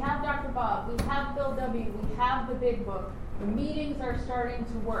 We have Dr. Bob. We have Bill W. We have the Big Book. The meetings are starting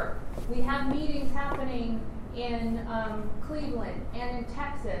to work. We have meetings happening in Cleveland and in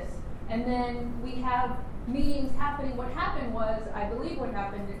Texas. And then we have meetings happening. What happened was, I believe what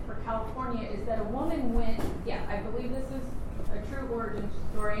happened for California is that a woman went, I believe this is a true origin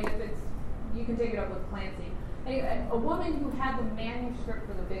story, and if it's, you can take it up with Clancy. Anyway, a woman who had the manuscript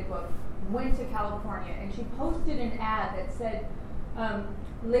for the Big Book went to California, and she posted an ad that said,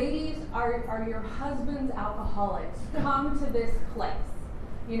 ladies, are your husbands alcoholics? Come to this place.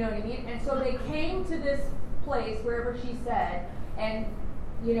 You know what I mean? And so they came to this place, wherever she said, and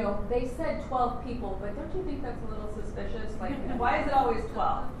they said 12 people, but don't you think that's a little suspicious? Like, why is it always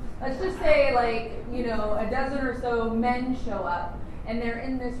 12? Let's just say, like, a dozen or so men show up, and they're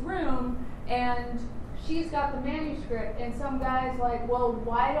in this room, and she's got the manuscript, and some guy's like, well,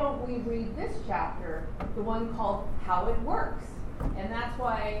 why don't we read this chapter, the one called How It Works? And that's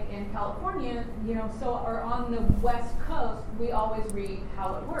why in California, or on the West Coast, we always read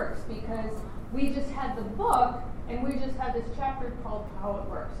How It Works, because we just had the book, and we just had this chapter called How It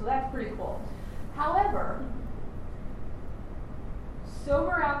Works. So that's pretty cool. However,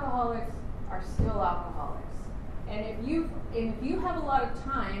 sober alcoholics are still alcoholics. And if you have a lot of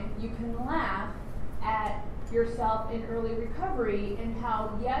time, you can laugh at yourself in early recovery and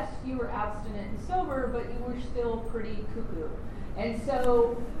how, yes, you were abstinent and sober, but you were still pretty cuckoo. And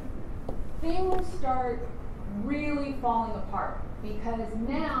so things start really falling apart, because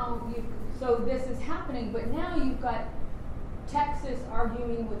now so this is happening, but now you've got Texas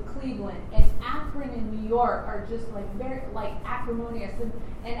arguing with Cleveland, and Akron and New York are just like very like acrimonious.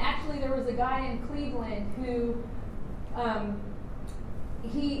 And actually there was a guy in Cleveland who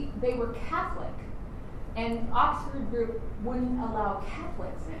they were Catholic, and Oxford Group wouldn't allow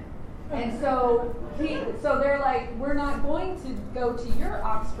Catholics in. And so they're like, we're not going to go to your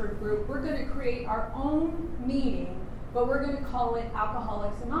Oxford Group. We're going to create our own meeting, but we're going to call it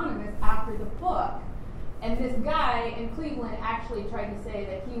Alcoholics Anonymous after the book. And this guy in Cleveland actually tried to say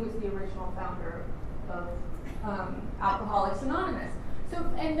that he was the original founder of Alcoholics Anonymous. So,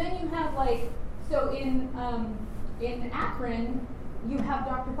 and then you have in Akron, you have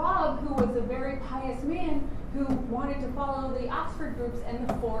Dr. Bob, who was a very pious man who wanted to follow the Oxford groups and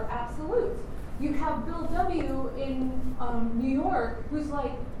the Four Absolutes. You have Bill W. in New York, who's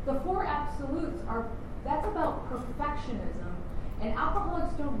like, the Four Absolutes that's about perfectionism, and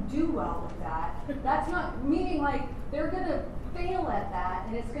alcoholics don't do well with that. That's not, meaning like, they're going to fail at that,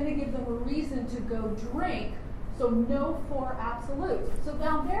 and it's going to give them a reason to go drink, so no Four Absolutes. So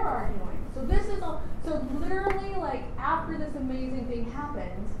now they're arguing. So this is so literally, like, after this amazing thing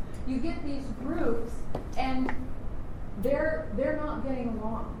happens, you get these groups, and they're not getting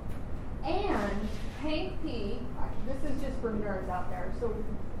along. And Hank P., this is just for nerds out there. So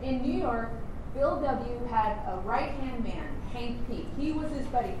in New York, Bill W. had a right-hand man, Hank P. He was his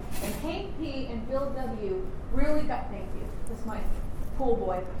buddy. And Hank P. and Bill W. really got, thank you, this is my pool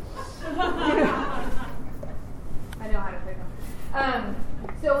boy. I know how to pick him.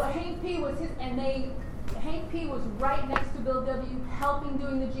 So Hank P. was his, and Hank P. was right next to Bill W., helping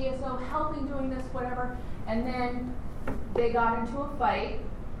doing the GSO, helping doing this, whatever. And then they got into a fight.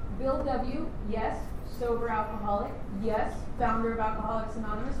 Bill W., yes, sober alcoholic, yes, founder of Alcoholics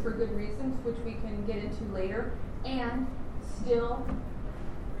Anonymous for good reasons, which we can get into later, and still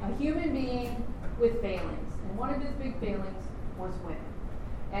a human being with failings. And one of his big failings was women.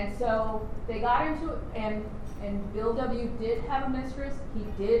 And so they got into it, and Bill W. did have a mistress. He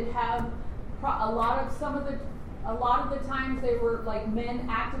did have a lot of the times they were like men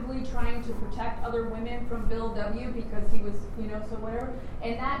actively trying to protect other women from Bill W. because he was, so whatever.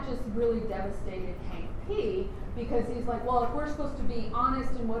 And that just really devastated Hank P. because he's like, well, if we're supposed to be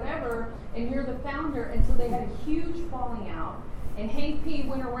honest and whatever, and you're the founder, and so they had a huge falling out. And Hank P.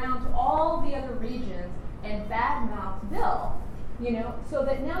 went around to all the other regions and badmouthed Bill, so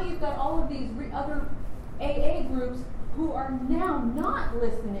that now you've got all of these other AA groups who are now not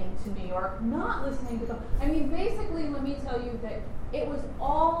listening to New York, not listening to them. I mean, basically, let me tell you that it was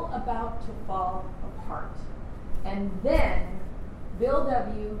all about to fall apart. And then Bill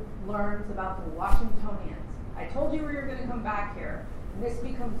W. learns about the Washingtonians. I told you we were going to come back here, and this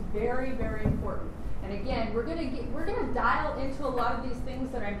becomes very, very important. And again, we're gonna dial into a lot of these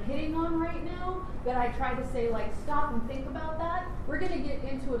things that I'm hitting on right now that I try to say, like, stop and think about that. We're gonna get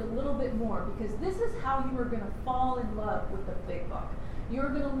into it a little bit more because this is how you are gonna fall in love with the big book. You're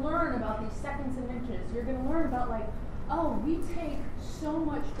gonna learn about these seconds and inches. You're gonna learn about, like, oh, we take so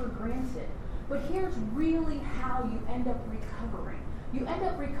much for granted. But here's really how you end up recovering. You end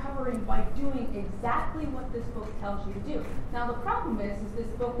up recovering by doing exactly what this book tells you to do. Now the problem is this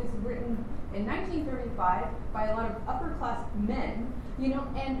book is written in 1935 by a lot of upper class men,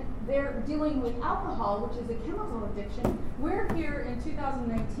 and they're dealing with alcohol, which is a chemical addiction. We're here in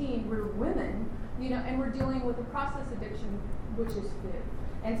 2019, we're women, and we're dealing with a process addiction, which is food.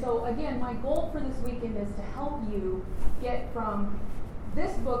 And so again, my goal for this weekend is to help you get from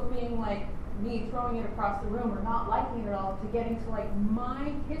this book being like me throwing it across the room or not liking it at all to getting to like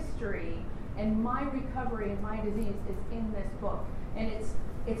my history and my recovery and my disease is in this book, and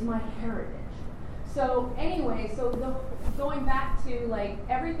it's my heritage. So anyway, going back to like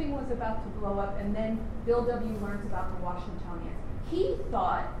everything was about to blow up, and then Bill W. learns about the Washingtonians. He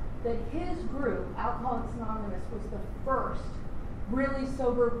thought that his group, Alcoholics Anonymous, was the first really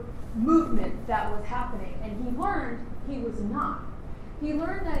sober movement that was happening, and he learned he was not. He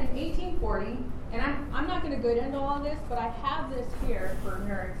learned that in 1840, and I'm not going to go into all this, but I have this here for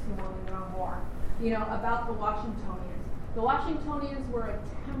nerds who want to know more, about the Washingtonians. The Washingtonians were a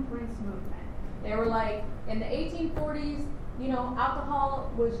temperance movement. They were like, in the 1840s,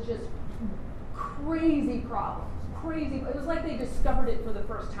 alcohol was just crazy problems, crazy. It was like they discovered it for the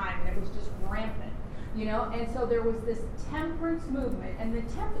first time, and it was just rampant, and so there was this temperance movement, and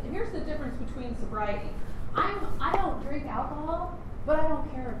here's the difference between sobriety. I don't drink alcohol, but I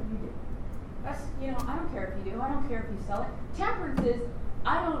don't care if you do. That's, I don't care if you do. I don't care if you sell it. Temperance is,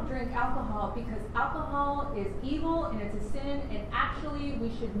 I don't drink alcohol because alcohol is evil and it's a sin, and actually we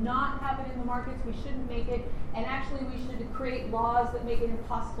should not have it in the markets. We shouldn't make it, and actually we should create laws that make it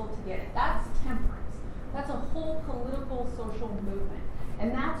impossible to get it. That's temperance. That's a whole political, social movement.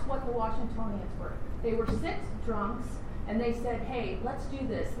 And that's what the Washingtonians were. They were 6 drunks, and they said, hey, let's do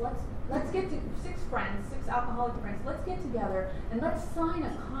this. Let's get to 6 friends, 6 alcoholic friends. Let's get together and let's sign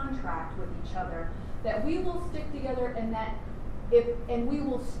a contract with each other that we will stick together, and we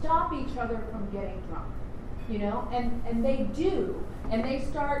will stop each other from getting drunk. And they do, and they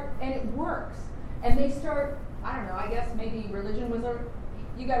start, and it works. And they start, I don't know, I guess maybe religion was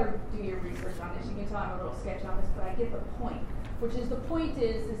you got to do your research on this. You can tell I'm a little sketch on this, but I get the point. Which is the point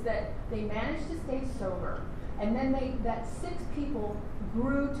is that they managed to stay sober. And then that 6 people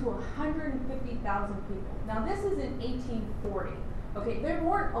grew to 150,000 people. Now this is in 1840. Okay, there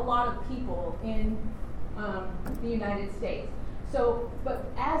weren't a lot of people in the United States. So, but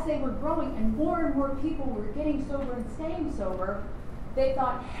as they were growing and more people were getting sober and staying sober, they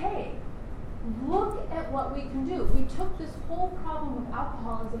thought, hey, look at what we can do. We took this whole problem of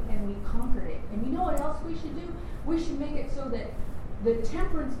alcoholism and we conquered it. And you know what else we should do? We should make it so that the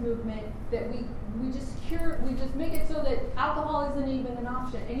temperance movement, that we just make it so that alcohol isn't even an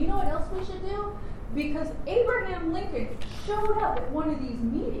option. And you know what else we should do? Because Abraham Lincoln showed up at one of these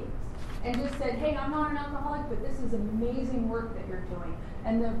meetings and just said, hey, I'm not an alcoholic, but this is amazing work that you're doing.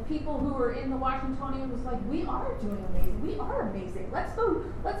 And the people who were in the Washingtonian was like, we are doing amazing. We are amazing. Let's go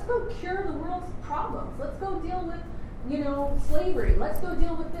cure the world's problems. Let's go deal with, slavery. Let's go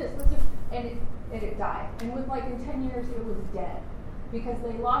deal with this. And it died. And in 10 years, it was dead. Because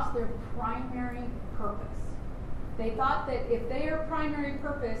they lost their primary purpose. They thought that if their primary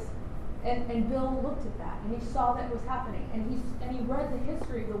purpose And Bill looked at that, and he saw that was happening, and he read the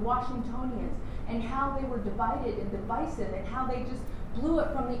history of the Washingtonians and how they were divided and divisive and how they just blew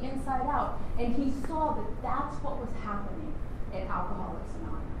it from the inside out. And he saw that that's what was happening in Alcoholics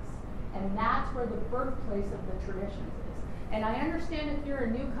Anonymous. And that's where the birthplace of the traditions is. And I understand if you're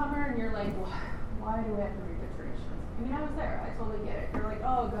a newcomer and you're like, well, why do we have to read the traditions? I mean, I was there. I totally get it. You're like,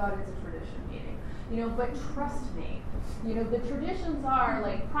 oh, God, it's a tradition meeting. But trust me, the traditions are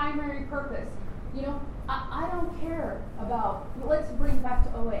like primary purpose. I don't care about, let's bring back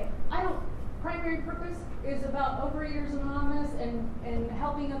to OA. Primary purpose is about Overeaters Anonymous and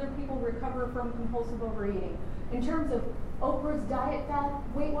helping other people recover from compulsive overeating. In terms of Oprah's diet fad,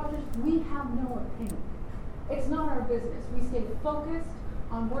 Weight Watchers, we have no opinion. It's not our business. We stay focused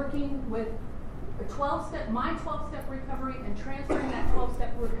on working with my 12-step recovery and transferring that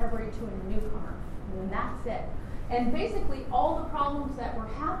 12-step recovery to a newcomer. And that's it. And basically all the problems that were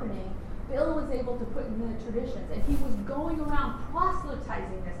happening, Bill was able to put in the traditions. And he was going around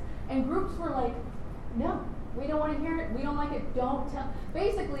proselytizing this. And groups were like, no, we don't want to hear it. We don't like it. Don't tell.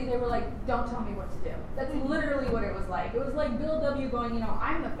 Basically, they were like, don't tell me what to do. That's literally what it was like. It was like Bill W. going,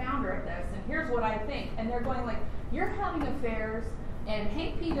 I'm the founder of this, and here's what I think. And they're going like, you're having affairs, and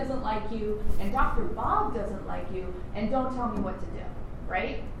Hank P. doesn't like you, and Dr. Bob doesn't like you, and don't tell me what to do,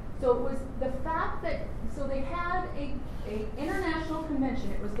 right? So it was the fact that, so they had a international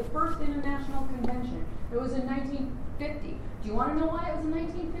convention. It was the first international convention. It was in 1950. Do you want to know why it was in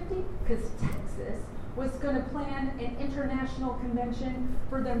 1950? Because Texas was going to plan an international convention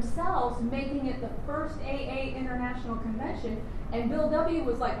for themselves, making it the first AA international convention. And Bill W.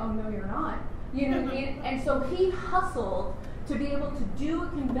 was like, oh, no, you're not. You know what I mean? And so he hustled to be able to do a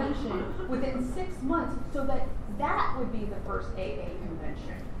convention within 6 months so that that would be the first AA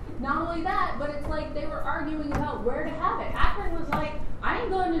convention. Not only that, but it's like they were arguing about where to have it. Akron was like, I ain't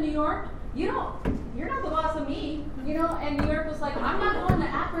going to New York. You're not the boss of me, and New York was like, I'm not going to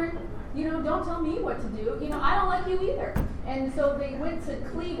Akron, don't tell me what to do, I don't like you either. And so they went to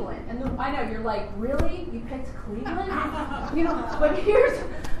Cleveland, and I know, you're like, really? You picked Cleveland? But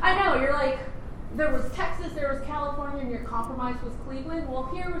you're like, there was Texas, there was California, and your compromise was Cleveland. Well,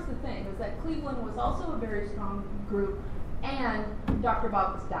 here was the thing, was that Cleveland was also a very strong group, and Dr.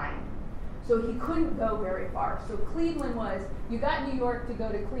 Bob was dying. So he couldn't go very far. So Cleveland was, you got New York to go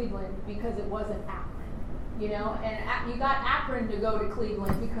to Cleveland because it wasn't Akron, and you got Akron to go to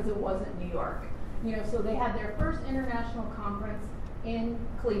Cleveland because it wasn't New York. So they had their first international conference in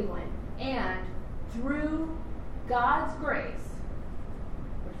Cleveland. And through God's grace,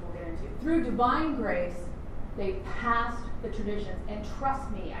 which we'll get into, through divine grace, they passed the traditions. And trust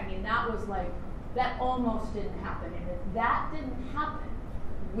me, that was like, that almost didn't happen. And if that didn't happen,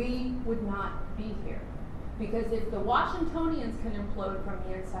 we would not be here. Because if the Washingtonians can implode from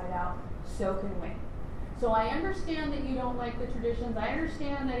the inside out, so can we. So I understand that you don't like the traditions. I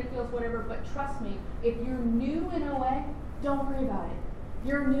understand that it feels whatever, but trust me, if you're new in OA, don't worry about it.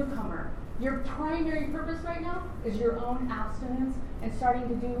 You're a newcomer. Your primary purpose right now is your own abstinence and starting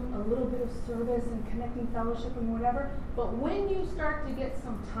to do a little bit of service and connecting fellowship and whatever. But when you start to get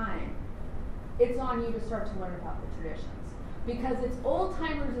some time, it's on you to start to learn about the traditions. Because it's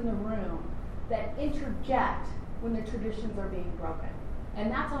old-timers in the room that interject when the traditions are being broken. And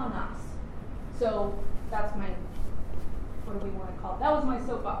that's on us. So that's my, what do we want to call it? That was my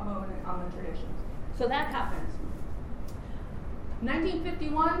soapbox moment on the traditions. So that happens.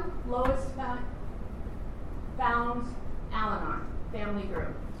 1951, Lois founds Al-Anon, family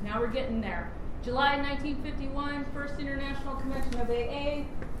group. Now we're getting there. July 1951, First International Convention of AA,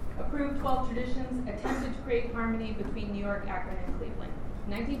 approved 12 traditions, attempted to create harmony between New York, Akron, and Cleveland.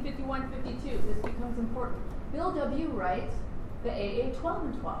 1951-52, this becomes important. Bill W. writes the AA 12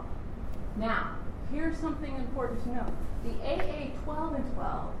 and 12. Now, here's something important to know. The AA 12 and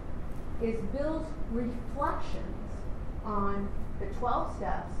 12 is Bill's reflections on the 12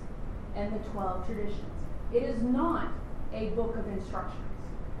 steps and the 12 traditions. It is not a book of instructions.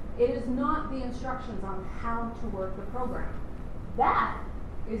 It is not the instructions on how to work the program. That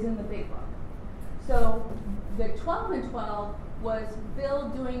is in the big book. So the 12 and 12 was Bill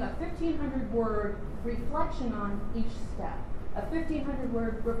doing a 1,500-word reflection on each step, a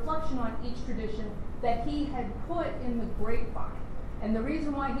 1,500-word reflection on each tradition that he had put in the grapevine. And the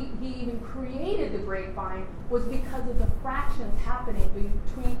reason why he even created the grapevine was because of the fractions happening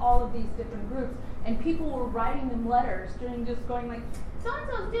between all of these different groups. And people were writing them letters, just going like,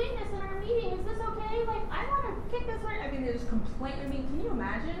 so-and-so's doing this in our meeting, is this okay? Like, I want to kick this right. They're just complaining. Can you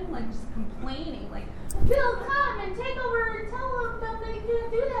imagine? Like, just complaining. Like, Bill, come and take over and tell them that they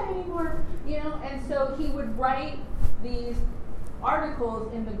can't do that anymore. And so he would write these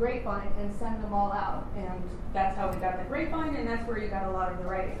articles in the Grapevine and send them all out. And that's how we got the Grapevine, and that's where you got a lot of the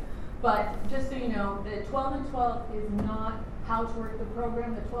writing. But just so you know, the 12 and 12 is not how to work the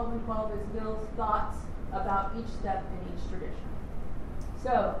program. The 12 and 12 is Bill's thoughts about each step in each tradition.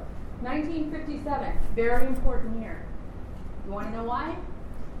 So, 1957, very important year. You want to know why?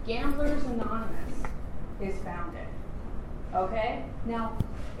 Gamblers Anonymous is founded. Okay? Now,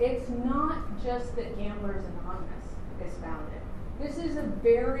 it's not just that Gamblers Anonymous is founded. This is a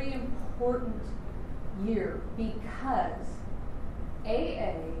very important year because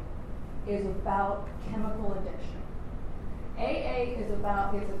AA is about chemical addiction. AA is a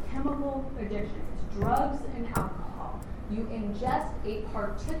chemical addiction. It's drugs and alcohol. You ingest a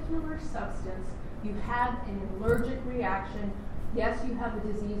particular substance, you have an allergic reaction. Yes, you have a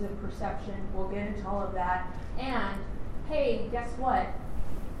disease of perception. We'll get into all of that. And, hey, guess what?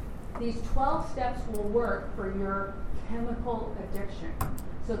 These 12 steps will work for your chemical addiction.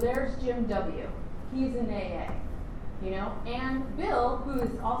 So there's Jim W. He's in AA. You know, and Bill, who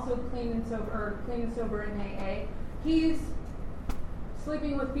is also clean and sober in AA, he's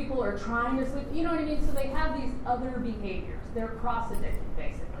sleeping with people or trying to sleep, you know what I mean? So they have these other behaviors. They're cross-addicted,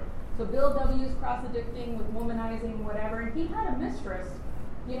 basically. So Bill W. is cross-addicting with womanizing, whatever, and he had a mistress.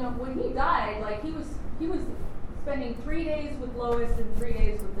 You know, when he died, like he was spending 3 days with Lois and 3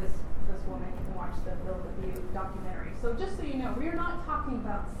 days with this woman. You can watch the Bill W. documentary. So just so you know, we are not talking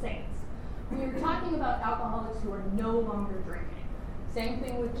about saints. We are talking about alcoholics who are no longer drinking. Same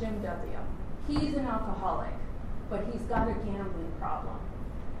thing with Jim W. He's an alcoholic, but he's got a gambling problem.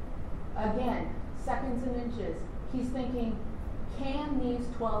 Again, seconds and inches. He's thinking, can these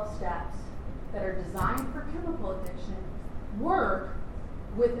 12 steps that are designed for chemical addiction work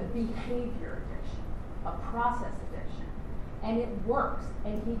with a behavior addiction, a process addiction? And it works,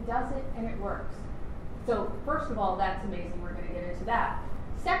 and he does it, and it works. So first of all, that's amazing. We're going to get into that.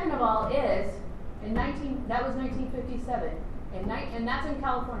 Second of all is, that was 1957, and that's in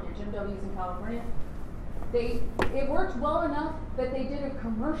California. Jim W.'s in California. It worked well enough that they did a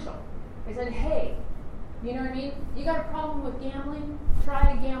commercial. They said, hey, you know what I mean? You got a problem with gambling?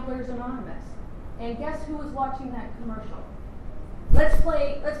 Try Gamblers Anonymous. And guess who was watching that commercial? Let's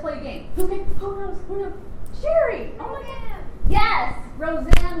play a game. Who knows? Sherry! Oh my God! Yes!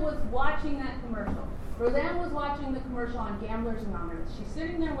 Roseanne was watching that commercial. Roseanne was watching the commercial on Gamblers Anonymous. She's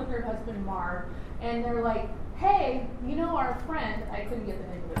sitting there with her husband, Marv, and they're like, hey, you know our friend, I couldn't get the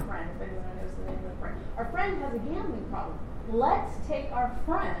name of the friend, if anyone knows the name of the friend. Our friend has a gambling problem. Let's take our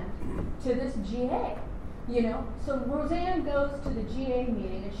friend to this GA. You know, so Roseanne goes to the GA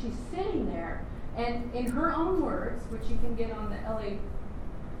meeting, and she's sitting there, and in her own words, which you can get on the OALAIG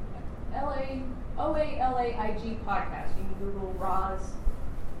podcast, you can Google Roz,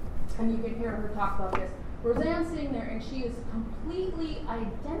 and you can hear her talk about this. Roseanne's sitting there, and she is completely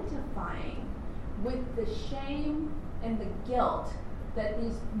identifying with the shame and the guilt that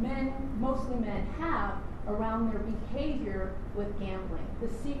these men, mostly men, have around their behavior with gambling. The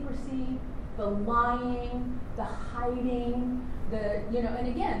secrecy, the lying, the hiding, and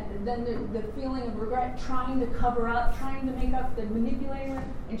again, then the feeling of regret, trying to cover up, trying to make up, the manipulating her,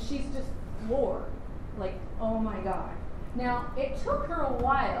 and she's just floored. Like, oh my God. Now, it took her a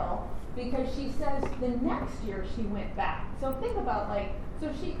while because she says the next year she went back. So think about,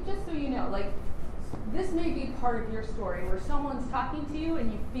 just so you know, this may be part of your story where someone's talking to you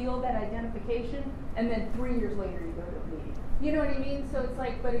and you feel that identification, and then 3 years later you go to a meeting. You know what I mean? So it's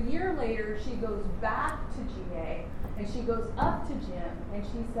like, but a year later she goes back to GA and she goes up to Jim and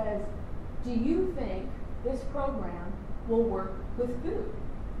she says, do you think this program will work with food?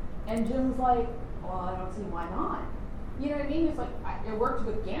 And Jim's like, well, I don't see why not. You know what I mean? It's like, it worked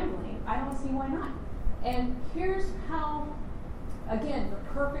with gambling. I don't see why not. And here's how, again, the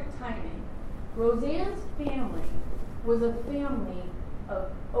perfect timing. Roseanne's family was a family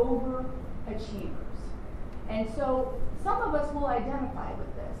of overachievers. And so some of us will identify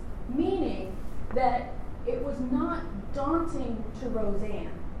with this, meaning that it was not daunting to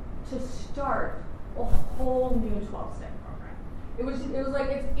Roseanne to start a whole new 12-step program. It was like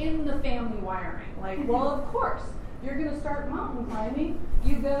it's in the family wiring. Like, well, of course, you're going to start mountain climbing.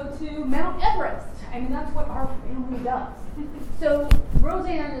 You go to Mount Everest. I mean, that's what our family does. So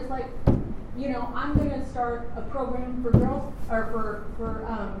Roseanne is like, you know, I'm going to start a program for girls, or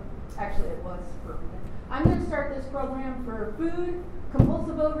actually it was for women. I'm going to start this program for food,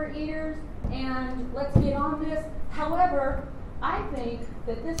 compulsive overeaters, and let's get on this. However, I think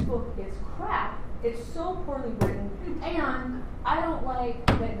that this book is crap. It's so poorly written, and I don't like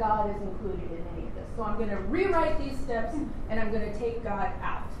that God is included in any of this. So I'm going to rewrite these steps, and I'm going to take God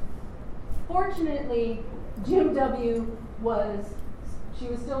out. Fortunately, Jim W. she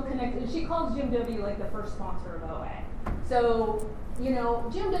was still connected. She calls Jim W. like the first sponsor of OA. So,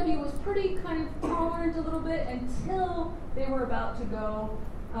 Jim W. was pretty kind of tolerant a little bit until they were about to go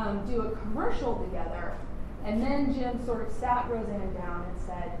do a commercial together. And then Jim sort of sat Roseanne down and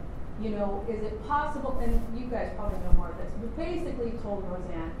said, is it possible, and you guys probably know more of this, but basically told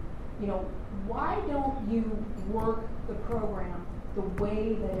Roseanne, why don't you work the program the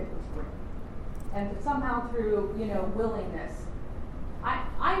way that it was written? And somehow through, willingness.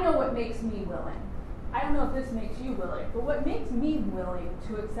 I know what makes me willing. I don't know if this makes you willing, but what makes me willing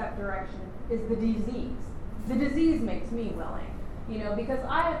to accept direction is the disease. The disease makes me willing, because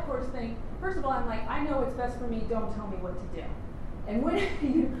I, of course, think, first of all, I'm like, I know what's best for me, don't tell me what to do. And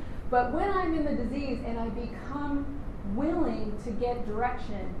but when I'm in the disease and I become willing to get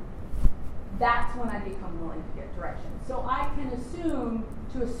direction, that's when I become willing to get direction. So I can assume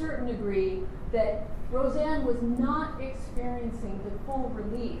to a certain degree that Roseanne was not experiencing the full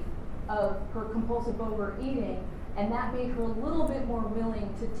relief of her compulsive overeating, and that made her a little bit more willing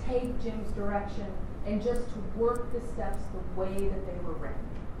to take Jim's direction and just to work the steps the way that they were written.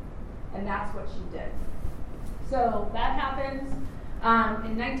 And that's what she did. So that happens.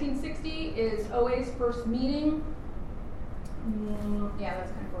 In 1960 is OA's first meeting. Yeah,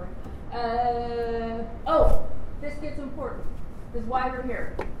 that's kind of boring. This gets important. This is why we're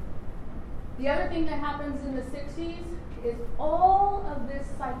here. The other thing that happens in the 60s is all of this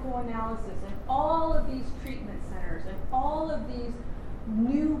psychoanalysis and all of these treatment centers and all of these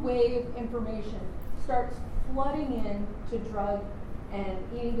new wave information starts flooding in to drug and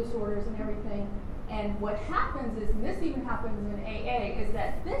eating disorders and everything. And what happens is, and this even happens in AA, is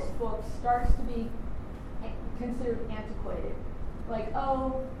that this book starts to be considered antiquated. Like,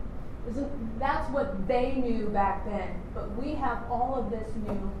 that's what they knew back then, but we have all of this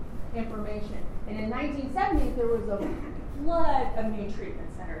new information. And in 1970s, there was a flood of new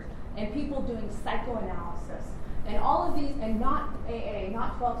treatment centers and people doing psychoanalysis and all of these, and not AA,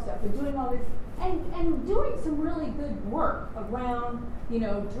 not 12-step, but doing all this and doing some really good work around,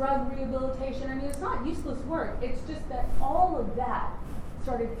 drug rehabilitation. I mean, it's not useless work. It's just that all of that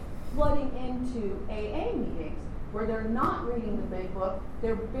started flooding into AA meetings where they're not reading the big book,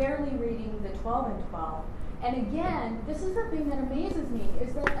 they're barely reading the 12 and 12. And again, this is the thing that amazes me,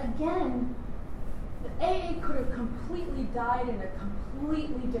 is that again, the AA could have completely died in a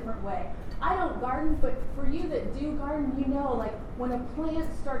completely different way. I don't garden, but for you that do garden, like when a plant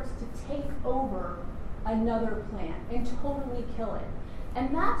starts to take over another plant and totally kill it.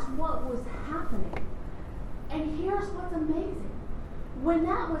 And that's what was happening. And here's what's amazing. When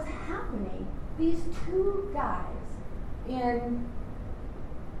that was happening, these two guys in,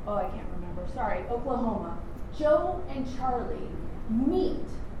 I can't remember, Oklahoma, Joe and Charlie, meet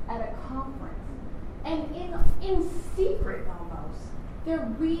at a conference. And in secret almost, they're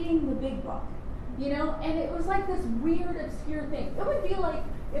reading the big book, and it was like this weird, obscure thing. It would be like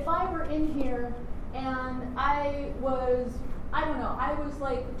if I were in here and I was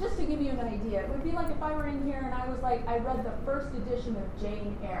like, just to give you an idea, it would be like if I were in here and I was like, I read the first edition of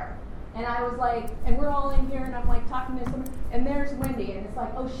Jane Eyre. And I was like, and we're all in here and I'm like talking to someone, and there's Wendy, and it's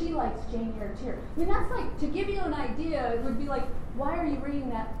like, she likes Jane Eyre too. I mean, that's like, to give you an idea, it would be like, why are you reading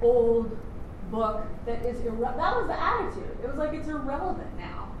that old book that is irrelevant? That was the attitude. It was like, it's irrelevant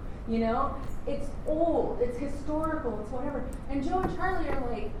now. It's old, it's historical, it's whatever. And Joe and Charlie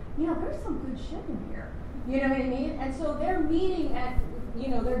are like, there's some good shit in here. You know what I mean? And so they're meeting at,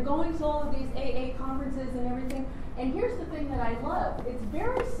 they're going to all of these AA conferences and everything. And here's the thing that I love. It's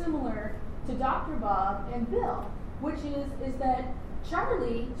very similar to Dr. Bob and Bill, which is that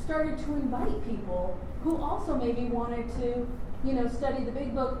Charlie started to invite people who also maybe wanted to, study the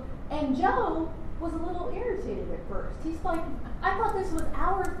big book. And Joe was a little irritated at first. He's like, I thought this was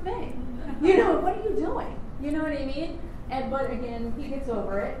our thing. What are you doing? You know what I mean? But again, he gets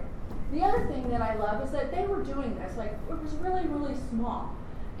over it. The other thing that I love is that they were doing this, like, it was really, really small.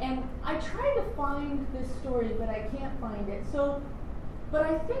 And I tried to find this story, but I can't find it. But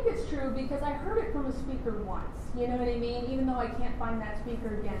I think it's true because I heard it from a speaker once. You know what I mean? Even though I can't find that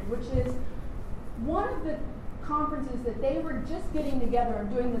speaker again, which is one of the conferences that they were just getting together and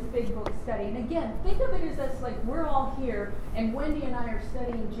doing this big book study. And again, think of it as this, like, we're all here, and Wendy and I are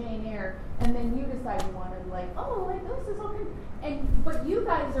studying Jane Eyre, and then you decide you want to, like, this is okay. But you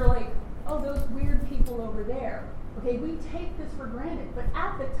guys are like, those weird people over there. Okay, we take this for granted. But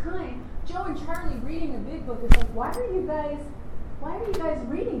at the time, Joe and Charlie reading a big book is like, why are you guys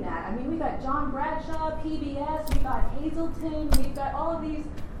reading that? I mean, we got John Bradshaw, PBS, we got Hazelton, we've got all of these,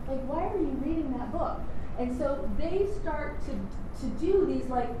 like, why are you reading that book? And so they start to do these,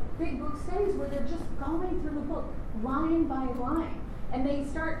 like, big book studies where they're just going through the book line by line. And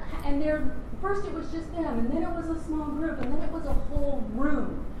first it was just them, and then it was a small group, and then it was a whole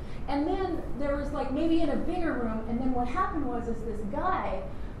room. And then there was like maybe in a bigger room, and then what happened was is this guy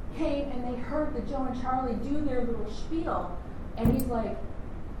came and they heard that Joe and Charlie do their little spiel, and he's like,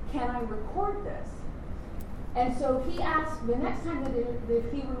 can I record this? And so he asked the next time that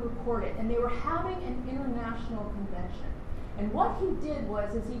if he would record it, and they were having an international convention. And what he did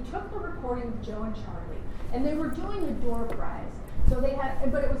was is he took the recording of Joe and Charlie, and they were doing a door prize. So they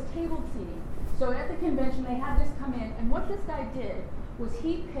had, but it was tabled seating. So at the convention, they had this come in, and what this guy did was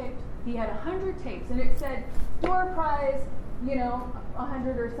he had 100 tapes, and it said door prize,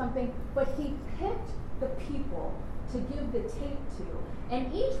 100 or something, but he picked the people to give the tape to.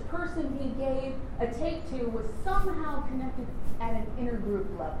 And each person he gave a tape to was somehow connected at an intergroup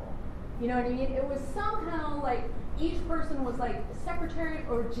level. You know what I mean? It was somehow like each person was like secretary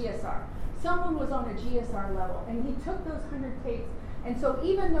or GSR. Someone was on a GSR level, and he took those 100 tapes. And so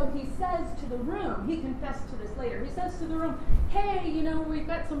even though he says to the room, he confessed to this later, he says to the room, hey, we've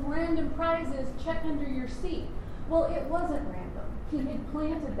got some random prizes, check under your seat. Well, it wasn't random. He had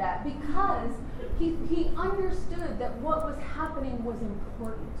planted that because he understood that what was happening was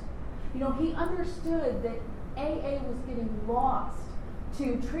important. He understood that AA was getting lost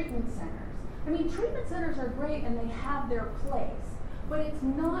to treatment centers. I mean, treatment centers are great and they have their place, but it's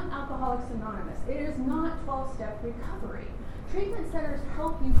not Alcoholics Anonymous. It is not 12-step recovery. Treatment centers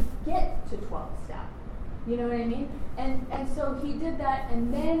help you get to 12-step. You know what I mean? And so he did that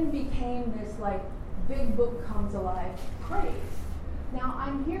and then became this like big book comes alive craze. Now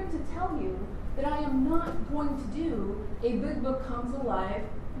I'm here to tell you that I am not going to do a big book comes alive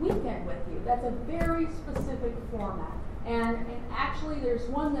weekend with you. That's a very specific format. And actually there's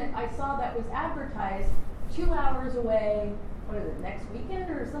one that I saw that was advertised 2 hours away, next weekend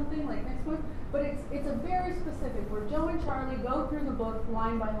or something, like next month? But it's a very specific, where Joe and Charlie go through the book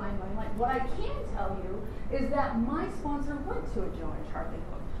line by line by line. What I can tell you is that my sponsor went to a Joe and Charlie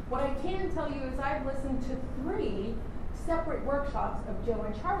book. What I can tell you is I've listened to 3 separate workshops of Joe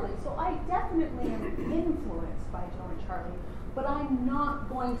and Charlie. So I definitely am influenced by Joe and Charlie, but I'm not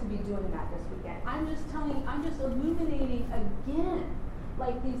going to be doing that this weekend. I'm just illuminating again,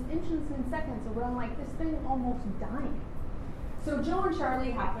 like these inches and seconds where I'm like, this thing almost dying. So Joe and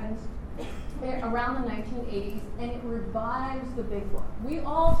Charlie happens around the 1980s, and it revives the big book. We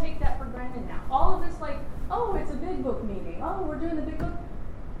all take that for granted now. All of this like, oh, it's a big book meeting. Oh, we're doing the big book.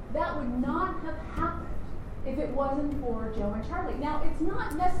 That would not have happened if it wasn't for Joe and Charlie. Now, it's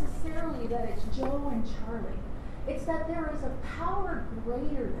not necessarily that it's Joe and Charlie. It's that there is a power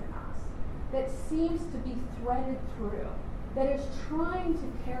greater than us that seems to be threaded through, that is trying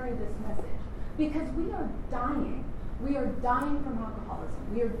to carry this message. Because we are dying. We are dying from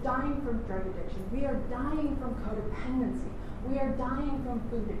alcoholism. We are dying from drug addiction. We are dying from codependency. We are dying from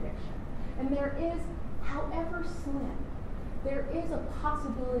food addiction. And there is, however slim, there is a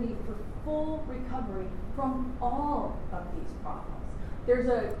possibility for full recovery from all of these problems. There's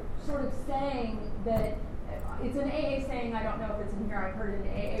a sort of saying that, it's an AA saying, I don't know if it's in here, I've heard it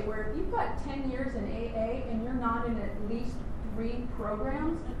in AA, where if you've got 10 years in AA and you're not in at least 3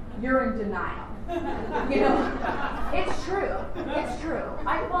 programs, you're in denial. It's true. It's true.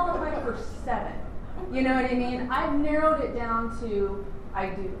 I qualified for 7. You know what I mean? I've narrowed it down to, I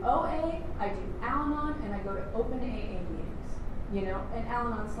do OA, I do Al-Anon, and I go to open AA meetings, and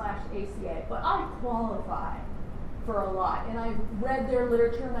Al-Anon/ACA. But I qualify for a lot, and I've read their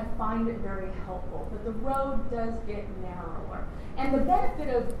literature, and I find it very helpful. But the road does get narrower. And the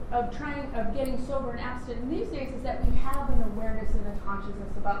benefit of getting sober and abstinent these days is that we have an awareness and a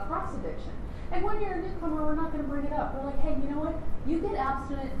consciousness about cross addiction. And when you're a newcomer, we're not going to bring it up. We're like, hey, you know what? You get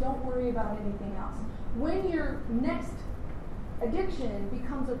abstinent, don't worry about anything else. When your next addiction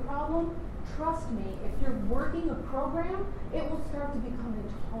becomes a problem, trust me, if you're working a program, it will start to become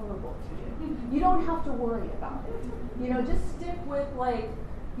intolerable to you. You don't have to worry about it. Just stick with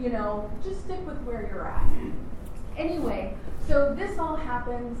just stick with where you're at. Anyway, so this all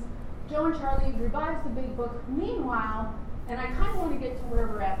happens. Joe and Charlie revives the big book. Meanwhile, and I kind of want to get to where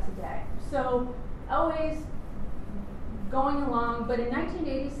we're at today. So, always going along, but in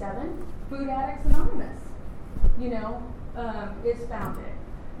 1987, Food Addicts Anonymous, is founded.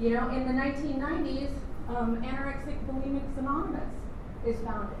 In the 1990s, Anorexic Bulimics Anonymous is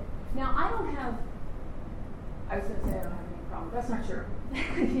founded. Now, I was going to say I don't have any problem. That's not true.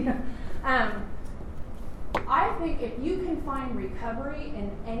 I think if you can find recovery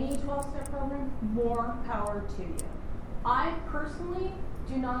in any 12-step program, more power to you. I personally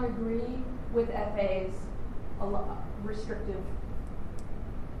do not agree with FA's restrictive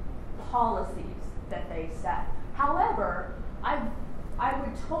policies that they set. However, I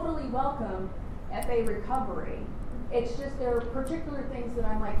would totally welcome FA recovery. It's just there are particular things that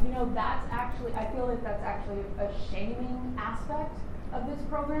I'm like, that's actually, I feel like that's actually a shaming aspect of this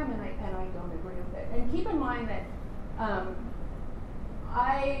program, and I don't agree with it. And keep in mind that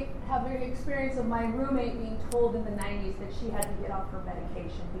I have an experience of my roommate being told in the 90s that she had to get off her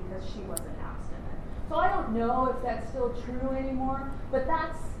medication because she wasn't abstinent. So I don't know if that's still true anymore, but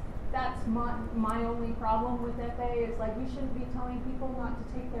that's my only problem with FA is like you shouldn't be telling people not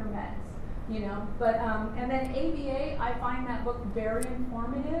to take their meds. But and then ABA, I find that book very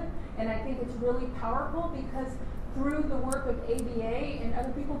informative, and I think it's really powerful because through the work of ABA and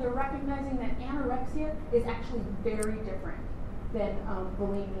other people, they're recognizing that anorexia is actually very different than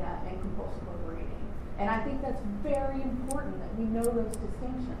bulimia and compulsive overeating. And I think that's very important that we know those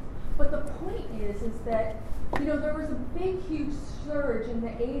distinctions. But the point is that there was a big, huge surge in the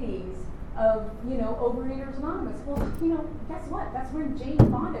 80s of, Overeaters Anonymous. Well, guess what? That's when Jane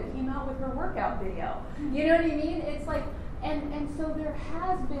Fonda came out with her workout video. You know what I mean? It's like, and so there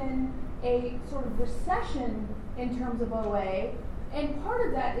has been a sort of recession in terms of OA, and part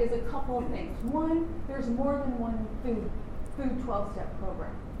of that is a couple of things. One, there's more than one food 12-step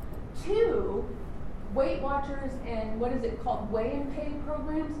program. Two, Weight Watchers and what is it called, weigh and pay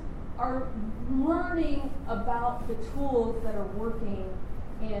programs are learning about the tools that are working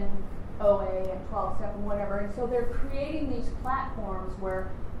in OA and 12-step and whatever, and so they're creating these platforms where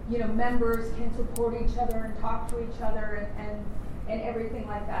members can support each other and talk to each other and everything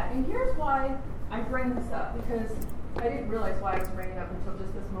like that. And here's why I bring this up, because I didn't realize why I was bringing it up until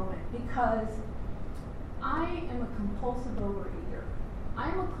just this moment, because I am a compulsive overeater.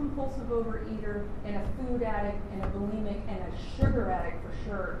 I'm a compulsive overeater and a food addict and a bulimic and a sugar addict for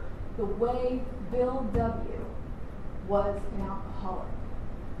sure, the way Bill W. was an alcoholic.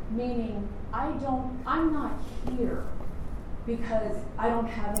 Meaning, I'm not here because I don't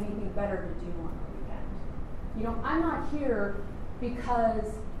have anything better to do on the weekend. I'm not here because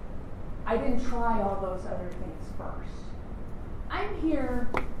I didn't try all those other things first. I'm here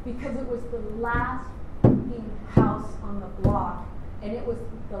because it was the last house on the block, and it was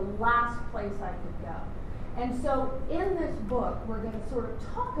the last place I could go. And so in this book, we're going to sort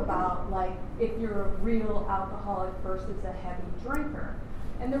of talk about like if you're a real alcoholic versus a heavy drinker.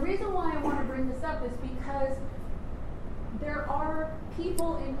 And the reason why I want to bring this up is because there are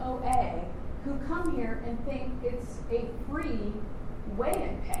people in OA who come here and think it's a free weigh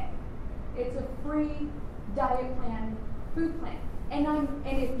and pay. It's a free diet plan, food plan. And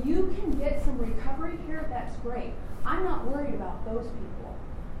if you can get some recovery here, that's great. I'm not worried about those people.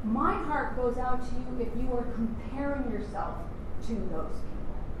 My heart goes out to you if you are comparing yourself to those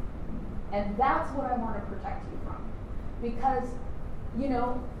people. And that's what I want to protect you from. Because,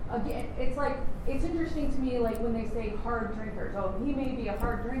 again, it's interesting to me, like when they say hard drinkers, oh, he may be a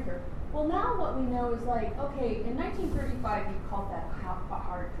hard drinker. Well, now what we know is like, okay, in 1935, you called that a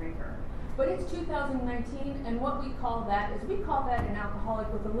hard drinker. But it's 2019, and what we call that is we call that an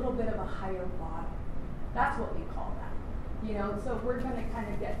alcoholic with a little bit of a higher bottom. That's what we call that. So we're going to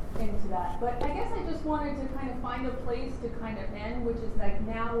kind of get into that. But I guess I just wanted to kind of find a place to kind of end, which is like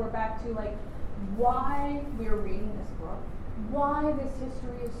now we're back to like why we're reading this book, why this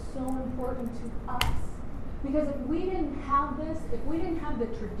history is so important to us. Because if we didn't have this, if we didn't have the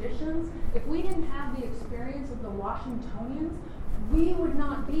traditions, if we didn't have the experience of the Washingtonians, we would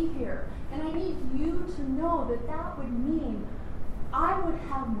not be here. And I need you to know that that would mean I would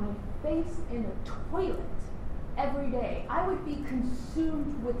have my face in a toilet every day. I would be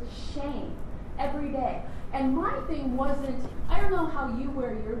consumed with shame every day. And my thing wasn't, I don't know how you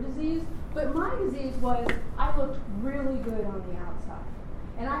wear your disease, but my disease was I looked really good on the outside.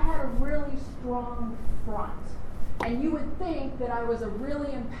 And I had a really strong front. And you would think that I was a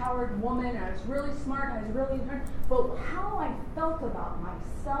really empowered woman, and I was really smart, and I was really intelligent. But how I felt about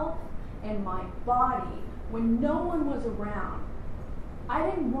myself and my body when no one was around, I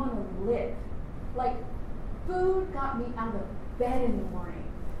didn't want to live. Like, food got me out of bed in the morning.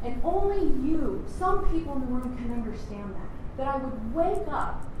 And only you, some people in the room can understand that I would wake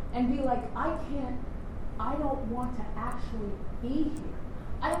up and be like, I don't want to actually be here.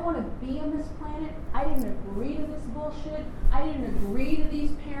 I don't want to be on this planet. I didn't agree to this bullshit. I didn't agree to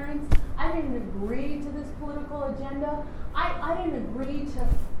these parents. I didn't agree to this political agenda. I didn't agree to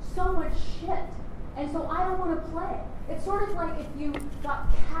so much shit. And so I don't want to play. It's sort of like if you got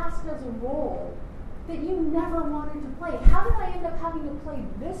cast as a role that you never wanted to play. How did I end up having to play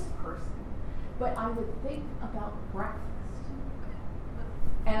this person? But I would think about breakfast.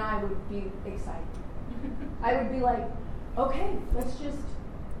 And I would be excited. I would be like, okay, let's just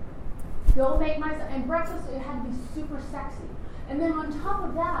go make myself, and breakfast, it had to be super sexy. And then on top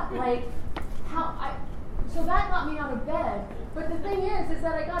of that, like, so that got me out of bed. But the thing is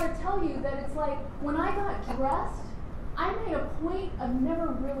that I gotta tell you that it's like, when I got dressed, I made a point of never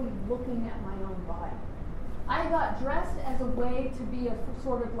really looking at my own body. I got dressed as a way to be a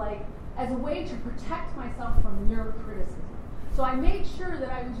sort of like, as a way to protect myself from your criticism. So I made sure that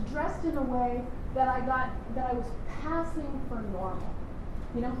I was dressed in a way that I was passing for normal.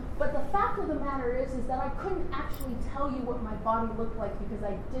 You know, but the fact of the matter is that I couldn't actually tell you what my body looked like because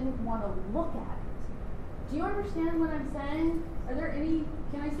I didn't want to look at it. Do you understand what I'm saying? Are there any,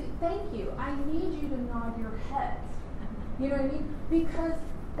 can I say, thank you, I need you to nod your heads. You know what I mean? Because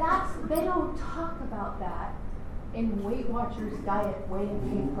they don't talk about that in Weight Watchers diet weigh and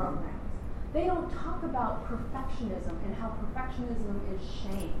gain programs. They don't talk about perfectionism and how perfectionism is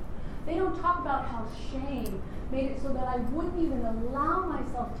shame. They don't talk about how shame made it so that I wouldn't even allow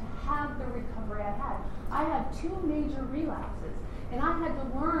myself to have the recovery I had. I had 2 major relapses, and I had to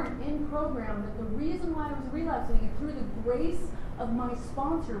learn in program that the reason why I was relapsing, and through the grace of my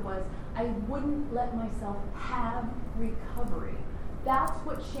sponsor, was I wouldn't let myself have recovery. That's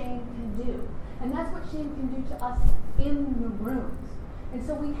what shame can do. And that's what shame can do to us in the rooms. And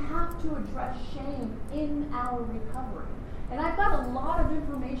so we have to address shame in our recovery. And I've got a lot of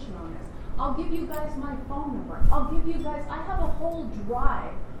information on this. I'll give you guys my phone number. I have a whole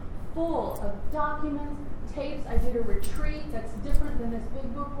drive full of documents, tapes. I did a retreat that's different than this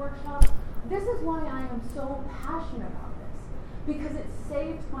big book workshop. This is why I am so passionate about this. Because it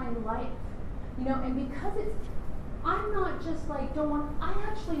saved my life. You know, and because I'm not just like, I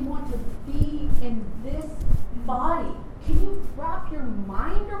actually want to be in this body. Can you wrap your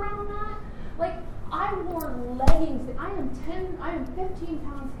mind around that? Like, I wore leggings. I am 15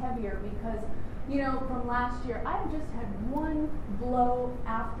 pounds heavier because, you know, from last year, I've just had one blow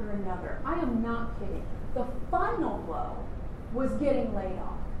after another. I am not kidding. The final blow was getting laid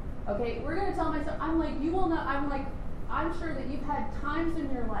off. Okay, we're going to tell myself, I'm like, you will not, I'm sure that you've had times in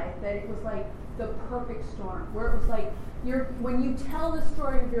your life that it was like the perfect storm, where it was like, when you tell the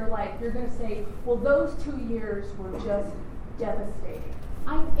story of your life, you're going to say, well, those 2 years were just devastating.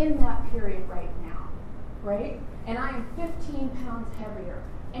 I'm in that period right now, right? And I am 15 pounds heavier.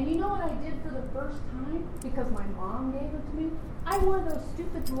 And you know what I did for the first time? Because my mom gave it to me? I wore those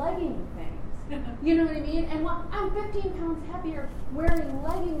stupid legging things. You know what I mean? And I'm 15 pounds heavier, wearing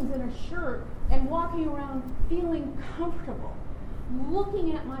leggings and a shirt and walking around feeling comfortable,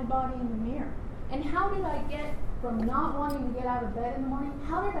 looking at my body in the mirror. And how did I get from not wanting to get out of bed in the morning?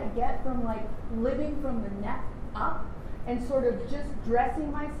 How did I get from like living from the neck up and sort of just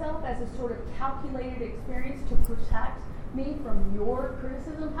dressing myself as a sort of calculated experience to protect me from your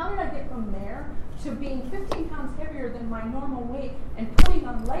criticism? How did I get from there to being 15 pounds heavier than my normal weight and putting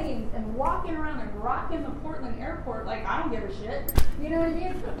on leggings and walking around and rocking the Portland airport like I don't give a shit? You know what I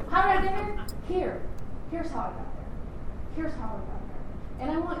mean? How did I get there? Here's how I got there.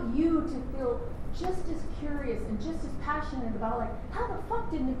 And I want you to feel just as curious and just as passionate about, like, how the fuck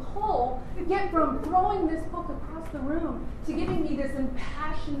did Nicole get from throwing this book across the room to giving me this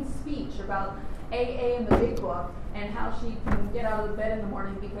impassioned speech about AA and the big book and how she can get out of bed in the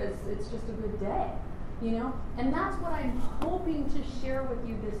morning because it's just a good day, you know? And that's what I'm hoping to share with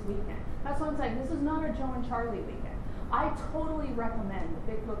you this weekend. That's what I'm saying. This is not a Joe and Charlie weekend. I totally recommend The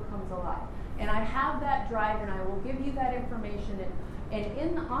Big Book Comes Alive. And I have that drive, and I will give you that information.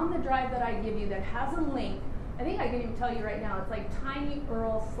 And on the drive that I give you that has a link, I think I can even tell you right now, it's like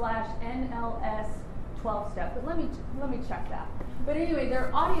tinyurl/NLS 12-step. But let me check that. But anyway, there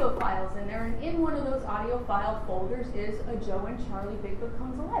are audio files in there, and in one of those audio file folders is a Joe and Charlie Big Book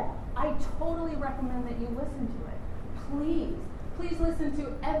Comes Alive. I totally recommend that you listen to it. Please listen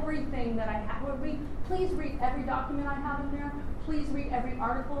to everything that I have. Please read every document I have in there. Please read every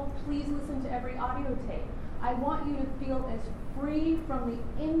article. Please listen to every audio tape. I want you to feel as free from the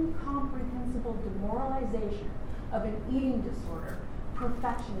incomprehensible demoralization of an eating disorder,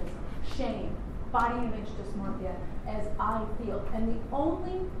 perfectionism, shame, body image dysmorphia as I feel. And the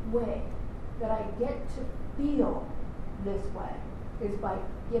only way that I get to feel this way is by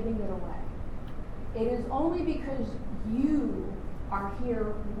giving it away. It is only because you are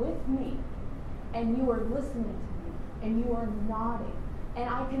here with me and you are listening to me and you are nodding. And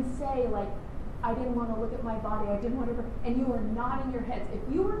I can say, like, I didn't want to look at my body, I didn't want to, and you are nodding your heads. If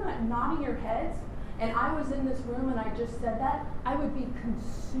you were not nodding your heads and I was in this room and I just said that, I would be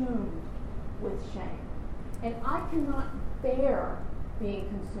consumed with shame. And I cannot bear being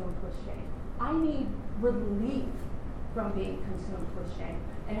consumed with shame. I need relief from being consumed with shame.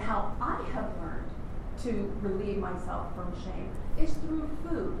 And how I have learned to relieve myself from shame is through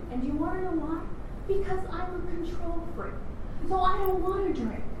food. And do you want to know why? Because I'm a control freak. So I don't want to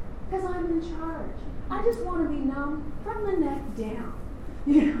drink because I'm in charge. I just want to be numb from the neck down.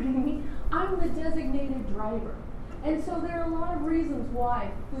 You know what I mean? I'm the designated driver. And so there are a lot of reasons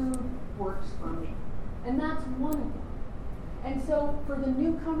why food works for me. And that's one of them. And so for the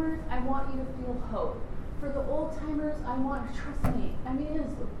newcomers, I want you to feel hope. For the old timers, I want to trust me. I mean, it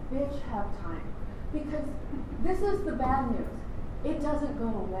is a bitch have time. Because this is the bad news. It doesn't go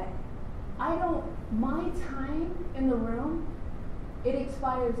away. My time in the room, it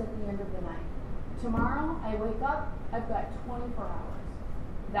expires at the end of the night. Tomorrow, I wake up, I've got 24 hours.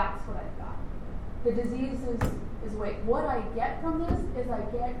 That's what I've got. The disease is what I get from this is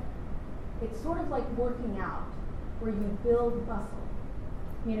it's sort of like working out, where you build muscle,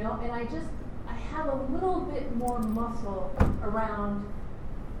 and I have a little bit more muscle around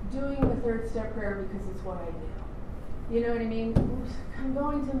doing the third step prayer because it's what I do. You know what I mean? I'm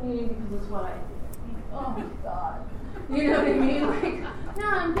going to a meeting because it's what I do. Oh my God. You know what I mean? Like, no,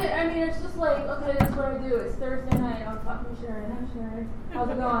 I'm good. I mean, it's just like, okay, that's what I do. It's Thursday night. I'm talking to Sharon. Hi, Sharon. How's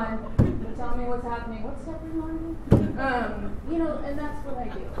it going? Tell me what's happening. What step are you on? And that's what I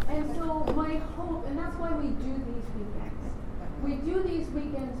do. And so my hope, and that's why we do these weekends. We do these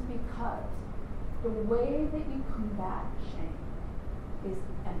weekends because the way that you combat shame is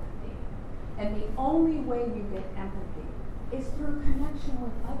empathy. And the only way you get empathy is through connection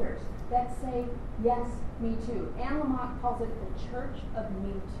with others that say, yes, me too. Anne Lamott calls it the church of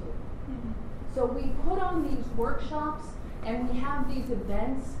me too. Mm-hmm. So we put on these workshops and we have these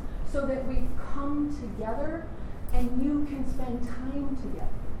events so that we come together and you can spend time together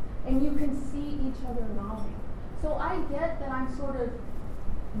and you can see each other nodding. So I get that I'm sort of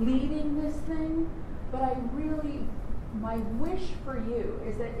leading this thing, but my wish for you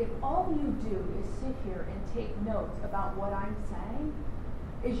is that if all you do is sit here and take notes about what I'm saying,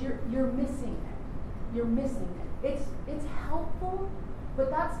 is you're missing it. You're missing it. It's helpful, but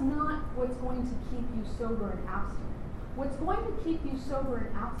that's not what's going to keep you sober and abstinent. What's going to keep you sober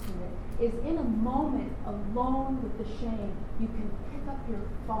and abstinent is in a moment alone with the shame, you can pick up your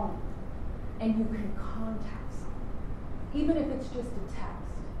phone and you can contact someone, even if it's just a text.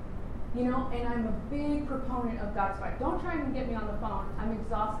 And I'm a big proponent of God's wife. Don't try and get me on the phone. I'm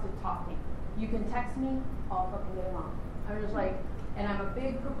exhausted talking. You can text me all fucking day long. I'm just like, and I'm a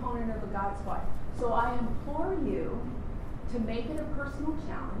big proponent of the God's wife. So I implore you to make it a personal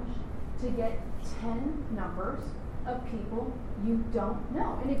challenge to get 10 numbers of people you don't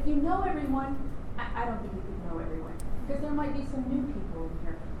know. And if you know everyone, I don't think you could know everyone, because there might be some new people in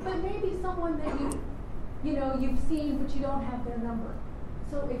here. But maybe someone that you've seen but you don't have their number.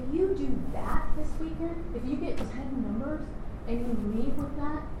 So if you do that this weekend, if you get 10 numbers and you leave with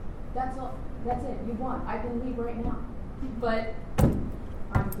that, that's all. That's it. You won. I can leave right now. But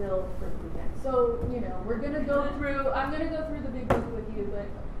I'm billed for the weekend. So, I'm going to go through the big book with you, but,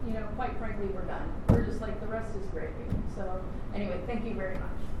 quite frankly, we're done. We're just like, the rest is gravy. So, anyway, thank you very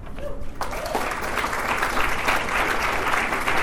much.